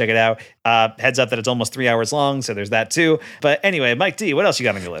do want to check it out, heads up that it's almost 3 hours long. So there's that too. But anyway, Mike D, what else you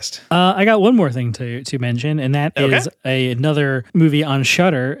got on your list? I got one more thing to mention, and that is another movie on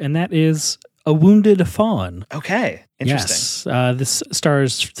Shudder, and that is A Wounded Fawn. Okay. Interesting. Yes, this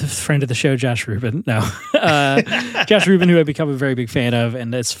stars friend of the show, Josh Rubin. No, Josh Rubin, who I've become a very big fan of,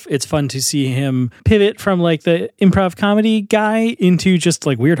 and it's fun to see him pivot from like the improv comedy guy into just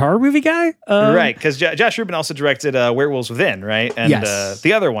like weird horror movie guy. Right, because Josh Rubin also directed Werewolves Within, right? And yes.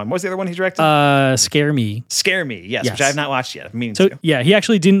 The other one, what was the other one he directed? Scare Me. Scare Me, yes, which I have not watched yet. Yeah, he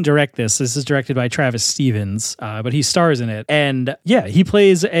actually didn't direct this. This is directed by Travis Stevens, but he stars in it. And yeah,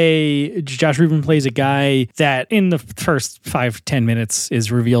 Josh Rubin plays a guy that in the first 5-10 minutes is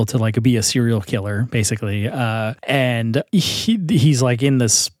revealed to like be a serial killer, basically. And he's like in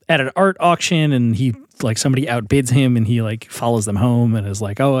this at an art auction, and he like somebody outbids him, and he like follows them home and is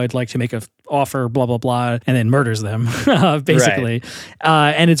like, oh, I'd like to make a offer, blah blah blah, and then murders them basically.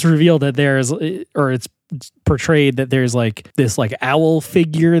 Right. And it's revealed that it's portrayed that there's like this like owl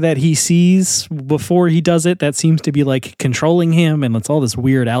figure that he sees before he does it that seems to be like controlling him, and it's all this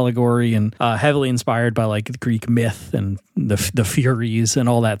weird allegory and heavily inspired by like Greek myth and the Furies and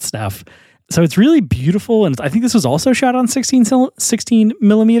all that stuff. So it's really beautiful, and I think this was also shot on 16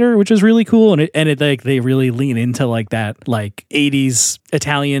 millimeter, which is really cool. And it like they really lean into like that like 80s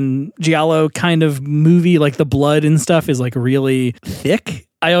Italian giallo kind of movie. Like the blood and stuff is like really thick.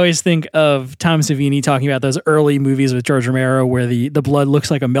 I always think of Tom Savini talking about those early movies with George Romero where the blood looks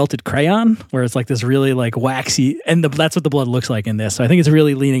like a melted crayon, where it's like this really like waxy, and that's what the blood looks like in this. So I think it's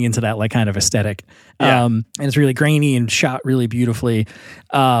really leaning into that like kind of aesthetic. Yeah. And it's really grainy and shot really beautifully.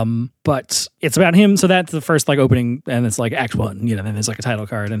 But it's about him. So that's the first like opening, and it's like act one, then there's like a title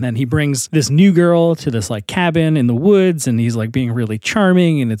card. And then he brings this new girl to this like cabin in the woods, and he's like being really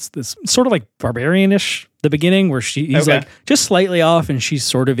charming. And it's this sort of like barbarian-ish, the beginning, where he's like just slightly off, and she's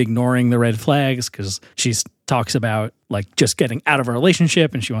sort of ignoring the red flags because she talks about like just getting out of a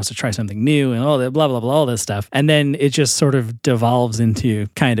relationship, and she wants to try something new and all that blah, blah, blah, all this stuff. And then it just sort of devolves into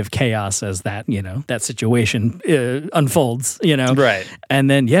kind of chaos as that, that situation unfolds, Right. And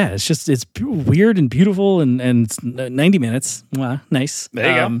then, yeah, it's weird and beautiful, and it's 90 minutes. Wow, nice. There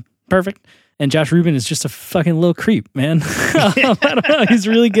you go. Perfect. And Josh Rubin is just a fucking little creep, man. I don't know. He's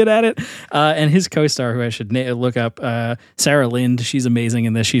really good at it. And his co-star, who I should look up, Sarah Lind, she's amazing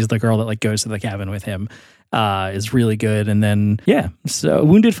in this. She's the girl that like goes to the cabin with him. Is really good. And then so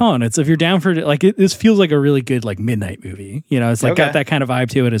Wounded Fawn, it's if you're down for like this feels like a really good like midnight movie, it's like got that kind of vibe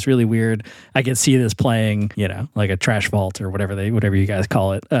to it. It's really weird. I can see this playing like a trash vault or whatever you guys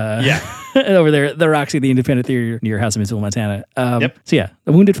call it over there at the Roxy, the Independent Theater near your house in Missoula, Montana. So yeah,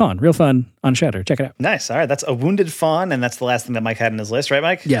 A Wounded Fawn, real fun on Shudder. Check it out. Nice. All right, that's A Wounded Fawn, and that's the last thing that Mike had in his list, right,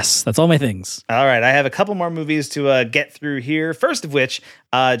 Mike? Yes, that's all my things. All right, I have a couple more movies to get through here. First of which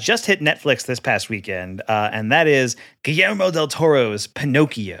just hit Netflix this past weekend, and that is Guillermo del Toro's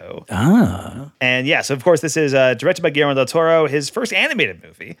Pinocchio. And yeah, so of course this is directed by Guillermo del Toro, his first animated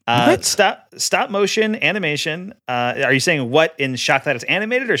movie. Stop motion animation. Are you saying what in shock that it's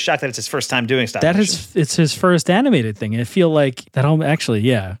animated, or shock that it's his first time doing stop motion? It's his first animated thing. I feel like that actually,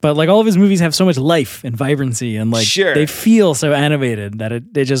 yeah. But like all of his movies have so much life and vibrancy, and like they feel so animated that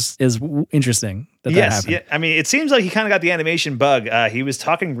it just is interesting. That happened. Yeah. I mean, it seems like he kind of got the animation bug. He was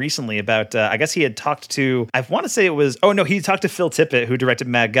talking recently about, I guess he had talked to, I want to say it was, he talked to Phil Tippett, who directed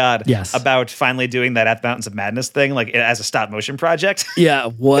Mad God, about finally doing that At the Mountains of Madness thing, like as a stop motion project. Yeah.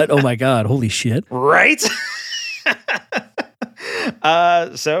 What? Oh my God. Holy shit. Right?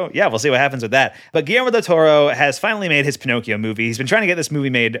 So yeah, we'll see what happens with that. But Guillermo del Toro has finally made his Pinocchio movie. He's been trying to get this movie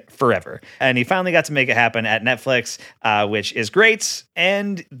made forever, and he finally got to make it happen at Netflix, which is great.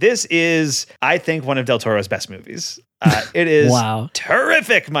 And this is, I think, one of del Toro's best movies. It is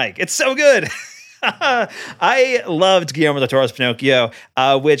terrific, Mike. It's so good. I loved Guillermo del Toro's Pinocchio,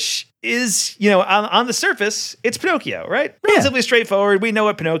 which is, on the surface, it's Pinocchio, right? Relatively straightforward. We know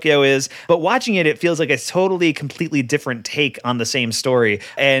what Pinocchio is, but watching it feels like a totally, completely different take on the same story.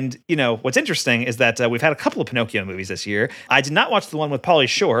 And, what's interesting is that we've had a couple of Pinocchio movies this year. I did not watch the one with Pauly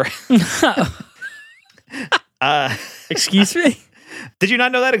Shore. Excuse me? Did you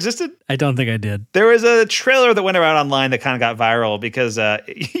not know that existed? I don't think I did. There was a trailer that went around online that kind of got viral because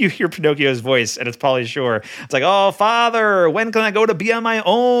you hear Pinocchio's voice and it's Pauly Shore. It's like, oh, father, when can I go to be on my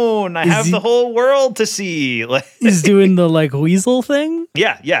own? I have the whole world to see. He's doing the like weasel thing?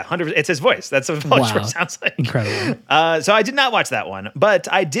 Yeah, 100%. It's his voice. That's what Pauly Shore sounds like. Incredible. So I did not watch that one,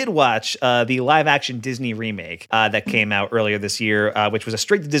 but I did watch the live-action Disney remake that came out earlier this year, which was a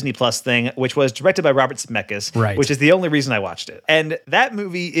straight to Disney Plus thing, which was directed by Robert Zemeckis, right. which is the only reason I watched it. And that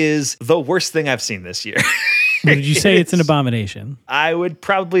movie is the worst thing I've seen this year. Did you say it's an abomination? I would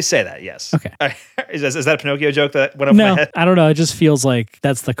probably say that, yes. Okay. Is that a Pinocchio joke that went over my head? I don't know. It just feels like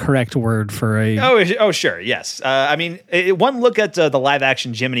that's the correct word for a... Oh, sure, yes. I mean, one look at the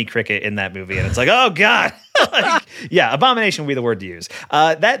live-action Jiminy Cricket in that movie, and it's like, oh, God. Abomination would be the word to use.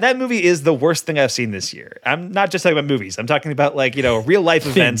 That movie is the worst thing I've seen this year. I'm not just talking about movies. I'm talking about real life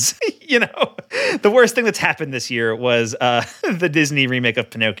events. The worst thing that's happened this year was the Disney remake of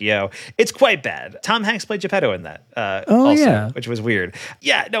Pinocchio. It's quite bad. Tom Hanks played Geppetto in that. Which was weird.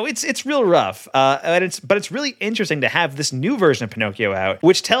 Yeah, no, it's real rough. But it's really interesting to have this new version of Pinocchio out,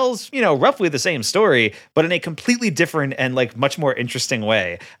 which tells roughly the same story, but in a completely different and much more interesting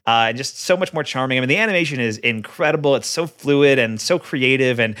way. And just so much more charming. I mean, the animation is incredible. It's so fluid and so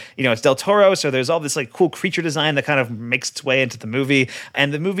creative, and it's Del Toro, so there's all this cool creature design that kind of makes its way into the movie,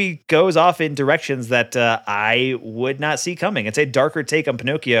 and the movie goes off in directions that I would not see coming. It's a darker take on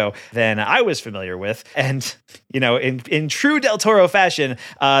Pinocchio than I was familiar with, and in true Del Toro fashion,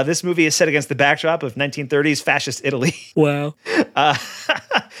 this movie is set against the backdrop of 1930s fascist Italy. Wow.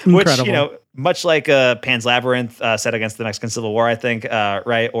 Which much like Pan's Labyrinth, set against the Mexican Civil War, I think,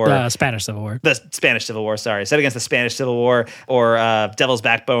 right? Or Spanish Civil War. The Spanish Civil War, sorry. Set against the Spanish Civil War, or Devil's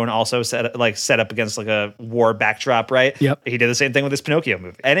Backbone, also set up against a war backdrop, right? Yep. He did the same thing with this Pinocchio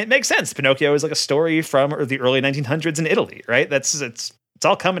movie. And it makes sense. Pinocchio is a story from the early 1900s in Italy, right? It's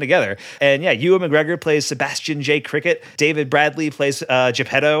all coming together. And Ewan McGregor plays Sebastian J. Cricket. David Bradley plays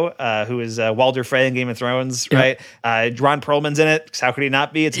Geppetto, who is Walder Frey in Game of Thrones, right? Ron Perlman's in it, because how could he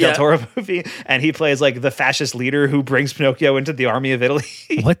not be? It's a Del Toro movie. And he plays the fascist leader who brings Pinocchio into the army of Italy.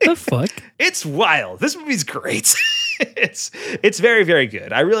 What the fuck? It's wild. This movie's great. It's very, very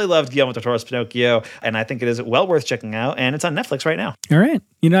good. I really loved Guillermo del Toro's Pinocchio, and I think it is well worth checking out, and it's on Netflix right now. All right.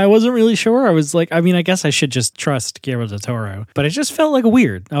 I wasn't really sure. I was I guess I should just trust Guillermo del Toro, but it just felt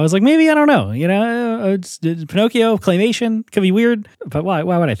weird. I was maybe, I don't know, Pinocchio, claymation, could be weird, but why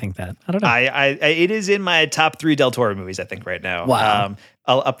would I think that? I don't know. It is in my top 3 Del Toro movies, I think, right now. Wow.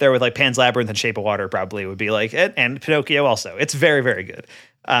 Up there with Pan's Labyrinth and Shape of Water probably would be and Pinocchio also. It's very, very good.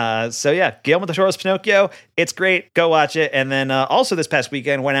 Guillermo del Toro's Pinocchio, it's great. Go watch it. And then also this past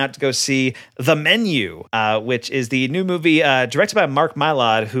weekend went out to go see The Menu, which is the new movie directed by Mark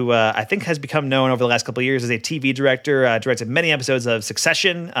Mylod, who I think has become known over the last couple of years as a TV director, directed many episodes of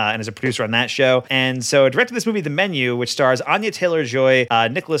Succession, and is a producer on that show. And so directed this movie, The Menu, which stars Anya Taylor-Joy,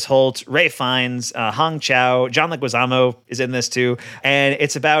 Nicholas Hoult, Ray Fiennes, Hong Chow, John Leguizamo is in this too. And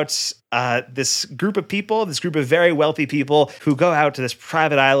it's about this group of people, this group of very wealthy people who go out to this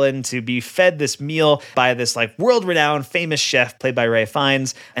private island to be fed this meal by this world-renowned famous chef played by Ray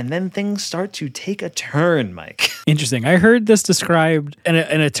Fiennes, and then things start to take a turn, Mike. Interesting. I heard this described in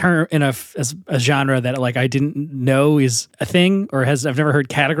a genre that I didn't know is a thing, or I've never heard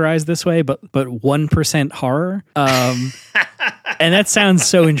categorized this way, but 1% horror. And that sounds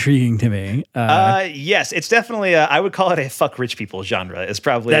so intriguing to me. Yes, it's definitely I would call it a fuck rich people genre. Is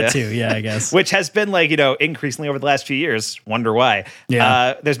probably that too. Yeah, I guess. Which has been increasingly over the last few years. Wonder why.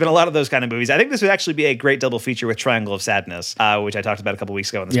 Yeah. There's been a lot of those kind of movies. I think this would actually be a great double feature with Triangle of Sadness, which I talked about a couple weeks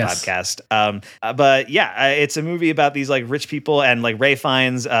ago on this podcast. It's a movie about these rich people, and Ray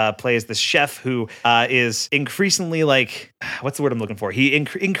Fiennes plays this chef who is increasingly what's the word I'm looking for? He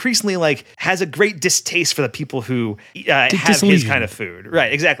increasingly has a great distaste for the people who have his kind of food.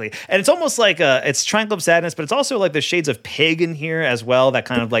 Right, exactly. And it's almost it's Triangle of Sadness, but it's also the shades of Pig in here as well. That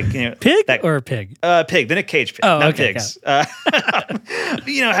kind of Pig or Pig? Pig, the Nick Cage Pig, not okay, Pigs.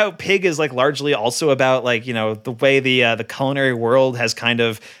 How Pig is largely also about the way the culinary world has kind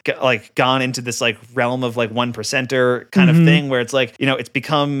of gone into this realm of 1%er kind of thing, where it's it's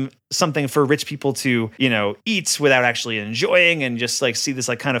become something for rich people to, eat without actually enjoying, and just see this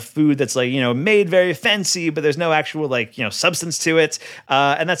kind of food that's made very fancy, but there's no actual substance to it.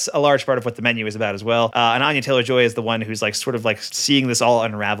 And that's a large part of what The Menu is about as well. And Anya Taylor-Joy is the one who's sort of seeing this all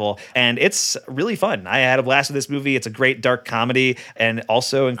unravel. And it's really fun. I had a blast with this movie. It's a great dark comedy and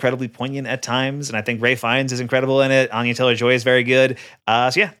also incredibly poignant at times. And I think Ray Fiennes is incredible in it. Anya Taylor-Joy is very good.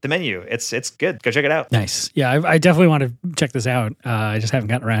 The Menu, it's good. Go check it out. Nice. Yeah, I definitely want to check this out. I just haven't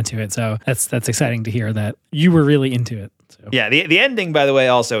gotten around to it. So that's exciting to hear that you were really into it. So. Yeah, the ending, by the way,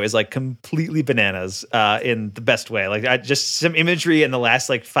 also is like completely bananas in the best way. Like just some imagery in the last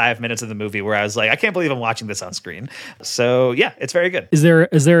like 5 minutes of the movie where I was like, I can't believe I'm watching this on screen. So yeah, it's very good. Is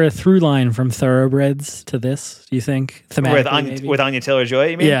there a through line from Thoroughbreds to this? Do you think thematically, with Anya Taylor-Joy?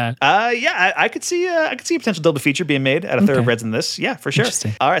 You mean? Yeah. I could see a potential double feature being made out of Thoroughbreds in this. Yeah, for sure.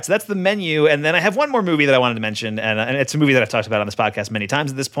 Interesting. All right, so that's the menu, and then I have one more movie that I wanted to mention, and it's a movie that I've talked about on this podcast many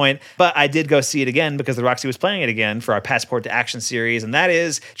times at this point. But I did go see it again because the Roxy was playing it again for our Passport to Action series, and that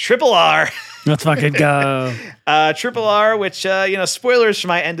is Triple R. Let's fucking go. Triple R, which spoilers for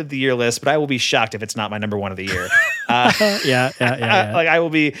my end of the year list, but I will be shocked if it's not my number one of the year. Yeah. Like I will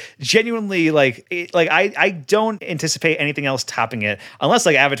be genuinely like I don't anticipate anything else topping it unless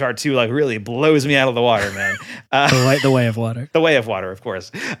like Avatar 2 like really blows me out of the water, man. The Way of Water. The Way of Water, of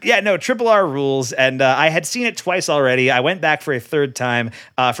course. Yeah, no, Triple R rules, and I had seen it twice already. I went back for a third time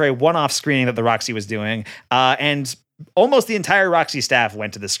for a one-off screening that the Roxy was doing, and almost the entire Roxy staff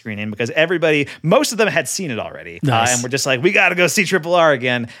went to the screening because most of them had seen it already. Nice. And we're just like, we got to go see Triple R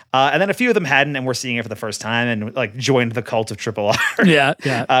again. And then a few of them hadn't, and we're seeing it for the first time and like joined the cult of Triple R.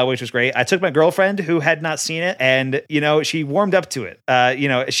 Yeah. Which was great. I took my girlfriend who had not seen it, and she warmed up to it.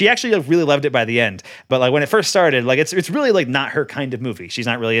 She actually like, really loved it by the end. But like when it first started, like it's really like not her kind of movie. She's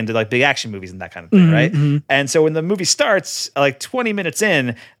not really into like big action movies and that kind of thing, right? Mm-hmm. And so when the movie starts, like 20 minutes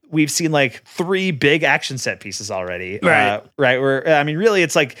in, we've seen like 3 big action set pieces already. Right. Really,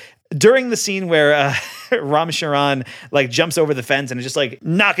 it's like during the scene where Ram Charan like jumps over the fence and is just like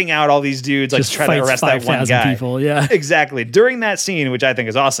knocking out all these dudes, like just trying to arrest that one guy. People, yeah. Exactly. During that scene, which I think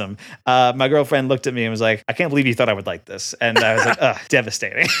is awesome, my girlfriend looked at me and was like, I can't believe you thought I would like this. And I was like, ugh,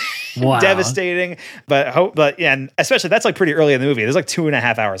 devastating. Wow. Devastating. But yeah, and especially that's like pretty early in the movie. There's like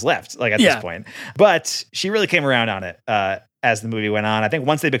 2.5 hours left, like at this point. But she really came around on it. As the movie went on. I think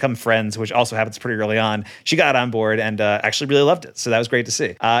once they become friends, which also happens pretty early on, she got on board and actually really loved it. So that was great to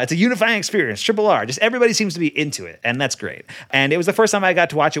see. It's a unifying experience. Triple R, just everybody seems to be into it, and that's great. And it was the first time I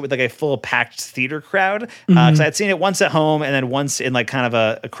got to watch it with like a full packed theater crowd, because I had seen it once at home and then once in like kind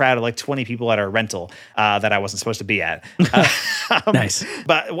of a crowd of like 20 people at our rental that I wasn't supposed to be at. Nice.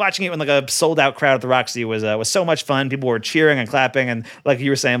 But watching it in like a sold out crowd at the Roxy was so much fun. People were cheering and clapping, and like you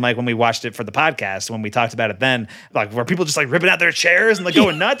were saying, Mike, when we watched it for the podcast, when we talked about it then, like were people just like ripping out their chairs and like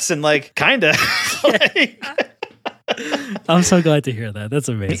going nuts and like kind of like I'm so glad to hear that. That's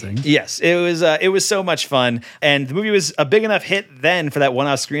amazing. Yes, it was so much fun, and the movie was a big enough hit then for that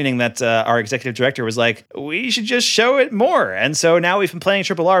one-off screening that our executive director was like, we should just show it more. And so now we've been playing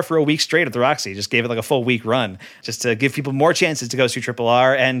Triple R for a week straight at the Roxy. Just gave it like a full week run just to give people more chances to go see Triple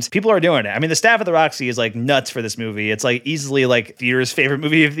R, and people are doing it. I mean, the staff at the Roxy is like nuts for this movie. It's like easily like theater's favorite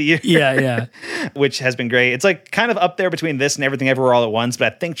movie of the year. Yeah. Which has been great. It's like kind of up there between this and Everything Everywhere All at Once,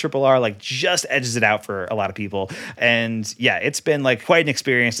 but I think Triple R like just edges it out for a lot of people. And yeah, it's been like quite an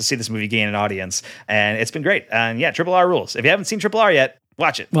experience to see this movie gain an audience, and it's been great. And yeah, Triple R rules. If you haven't seen Triple R yet,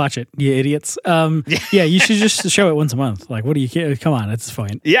 watch it. Watch it, you idiots. Yeah, you should just show it once a month. Like, what do you? Come on, it's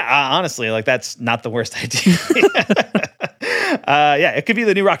fine. Yeah, honestly, like that's not the worst idea. Yeah, it could be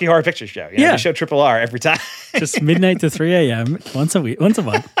the new Rocky Horror Picture Show. They show Triple R every time. Just midnight to 3 a.m. once a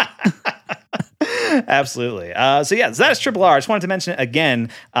month. Absolutely. So that is Triple R. I just wanted to mention it again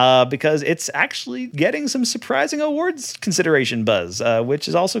because it's actually getting some surprising awards consideration buzz, which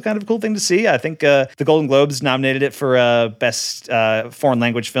is also kind of a cool thing to see. I think the Golden Globes nominated it for Best Foreign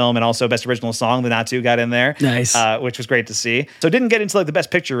Language Film and also Best Original Song. The Naatu got in there. Nice. Which was great to see. So it didn't get into like the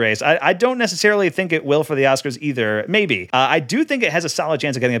Best Picture race. I don't necessarily think it will for the Oscars either. Maybe. I do think it has a solid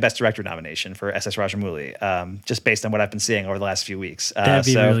chance of getting a Best Director nomination for S.S. Rajamouli, just based on what I've been seeing over the last few weeks. That'd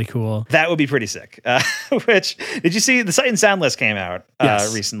be really cool. That would be pretty sick. Which, did you see the Sight and Sound list came out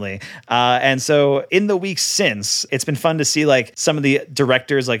recently? And so in the weeks since, it's been fun to see like some of the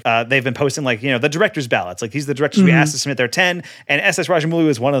directors, like they've been posting like, the director's ballots. Like these are the directors we asked to submit their 10, and S.S. Rajamouli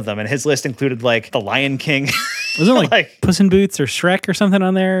was one of them. And his list included like The Lion King. Was it like Puss in Boots or Shrek or something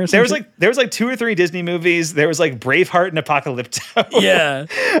on there? There was like 2 or 3 Disney movies. There was like Braveheart and Apocalypto.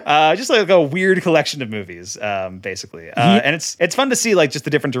 Yeah. Just like a weird collection of movies, basically. And it's fun to see like just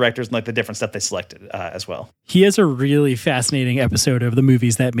the different directors and like the different stuff they selected as well. He has a really fascinating episode of The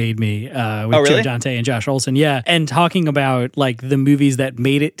Movies That Made Me with Joe Dante and Josh Olson. Yeah. And talking about like the movies that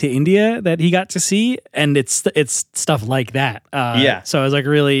made it to India that he got to see. And it's stuff like that. So it was like a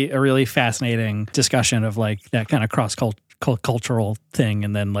really fascinating discussion of like that kind of cultural thing.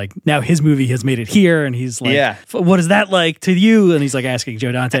 And then like now his movie has made it here, and he's like, Yeah. what is that like to you? And he's like asking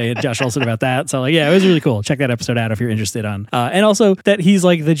Joe Dante and Josh Olson about that. So like, yeah, it was really cool. Check that episode out if you're interested on. And also that he's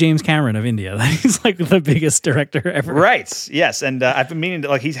like the James Cameron of India. He's like the biggest director ever. Right. Yes. And I've been meaning to,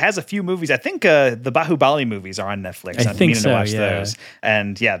 like, he has a few movies. I think the Bahubali movies are on Netflix. I I've been think meaning so, to watch yeah. those.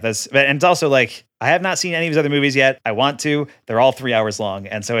 And yeah, and it's also like, I have not seen any of his other movies yet. I want to. They're all 3 hours long.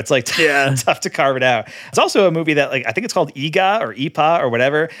 And so it's like tough to carve it out. It's also a movie that like, I think it's called Iga or Ipa or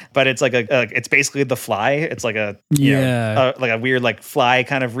whatever, but it's like it's basically The Fly. It's like like a weird like Fly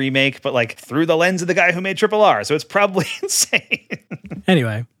kind of remake, but like through the lens of the guy who made Triple R. So it's probably insane.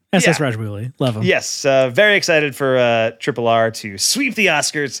 Anyway. S.S. Rajamouli. Love him. Yes. Very excited for Triple R to sweep the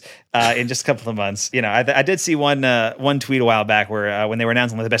Oscars in just a couple of months. You know, I did see one tweet a while back where when they were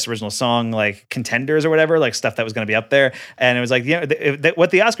announcing like, the best original song, like contenders or whatever, like stuff that was going to be up there. And it was like,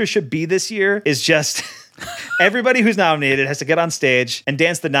 what the Oscars should be this year is just everybody who's nominated has to get on stage and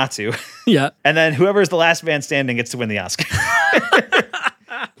dance the Natsu. Yeah. And then whoever is the last man standing gets to win the Oscar.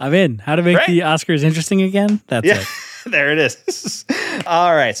 I'm in. How to make the Oscars interesting again? That's it. There it is.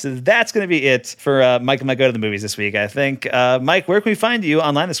 All right. So that's going to be it for Mike and my Go to the Movies this week, I think. Mike, where can we find you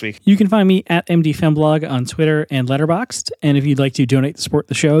online this week? You can find me at MDFilmblog on Twitter and Letterboxd. And if you'd like to donate to support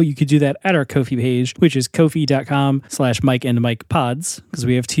the show, you could do that at our Ko-fi page, which is kofi.com/Mike and Mike Pods, because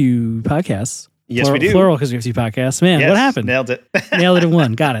we have 2 podcasts. Yes, we do. Plural, because we have 2 podcasts. Man, yes, what happened? Nailed it. Nailed it in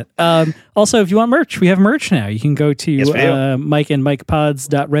one. Got it. Also, if you want merch, we have merch now. You can go to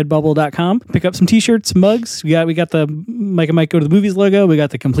mikeandmikepods.redbubble.com. Pick up some t-shirts, mugs. We got the Mike and Mike Go to the Movies logo. We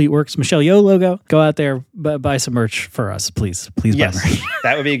got the Complete Works Michelle Yeoh logo. Go out there, buy some merch for us, please. Please buy merch.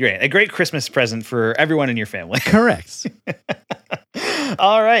 That would be great. A great Christmas present for everyone in your family. Correct.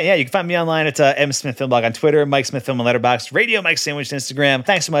 All right. Yeah, you can find me online at M Smith Filmblog on Twitter, Mike Smith Film on Letterboxd, Radio Mike Sandwich on Instagram.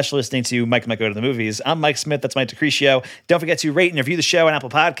 Thanks so much for listening to Mike and Mike Go to the Movies. I'm Mike Smith. That's Mike Decretio. Don't forget to rate and review the show on Apple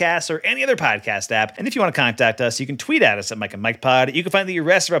Podcasts or any other podcast app. And if you want to contact us, you can tweet at us at Mike and Mike Pod. You can find the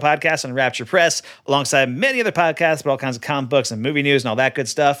rest of our podcasts on Rapture Press, alongside many other podcasts about all kinds of comic books and movie news and all that good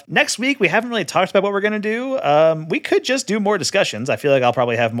stuff. Next week, we haven't really talked about what we're going to do. We could just do more discussions. I feel like I'll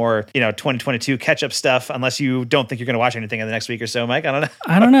probably have more, 2022 catch-up stuff, unless you don't think you're going to watch anything in the next week or so, Mike. I don't know.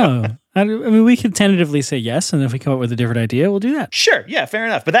 I don't know. I mean, we could tentatively say yes, and if we come up with a different idea, we'll do that. Sure. Yeah, fair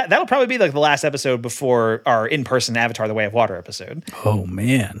enough. But that'll probably be like the last episode before our in-person Avatar: The Way of Water episode. Oh,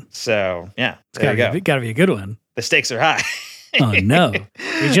 man. So, yeah. There you go. Got to be a good one. The stakes are high. Oh, no.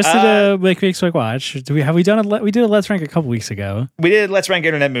 We just did a Make Weeks Quick Watch. Have we done it? We did a Let's Rank a couple weeks ago. We did Let's Rank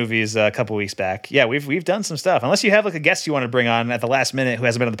Internet Movies a couple weeks back. Yeah, we've done some stuff. Unless you have like a guest you want to bring on at the last minute who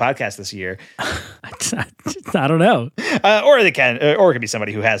hasn't been on the podcast this year. I don't know. Or it could be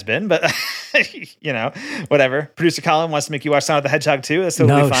somebody who has been, but whatever. Producer Colin wants to make you watch Sonic the Hedgehog 2. That's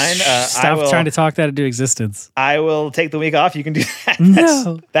totally fine. Stop trying to talk that into existence. I will take the week off. You can do that.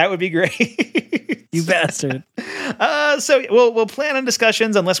 No. That would be great. You bastard. So we'll plan on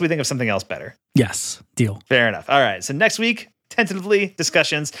discussions unless we think of something else better. Yes. Deal. Fair enough. All right. So next week, tentatively,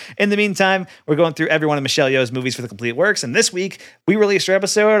 discussions. In the meantime, we're going through every one of Michelle Yeoh's movies for the Complete Works. And this week, we released our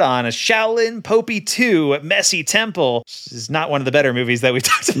episode on Shaolin Popey 2, Messy Temple. This is not one of the better movies that we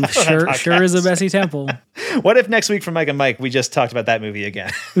talked about. Sure is a messy temple. What if next week for Mike and Mike, we just talked about that movie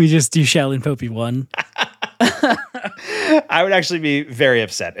again? We just do Shaolin Popey 1. I would actually be very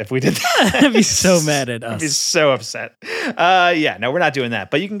upset if we did that. I'd be so mad at us. I'd be so upset. No, we're not doing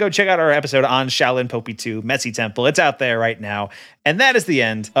that. But you can go check out our episode on Shaolin Popey 2, Messy Temple. It's out there right now. And that is the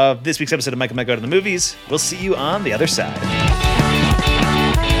end of this week's episode of Mike and Mike Go to the Movies. We'll see you on the other side.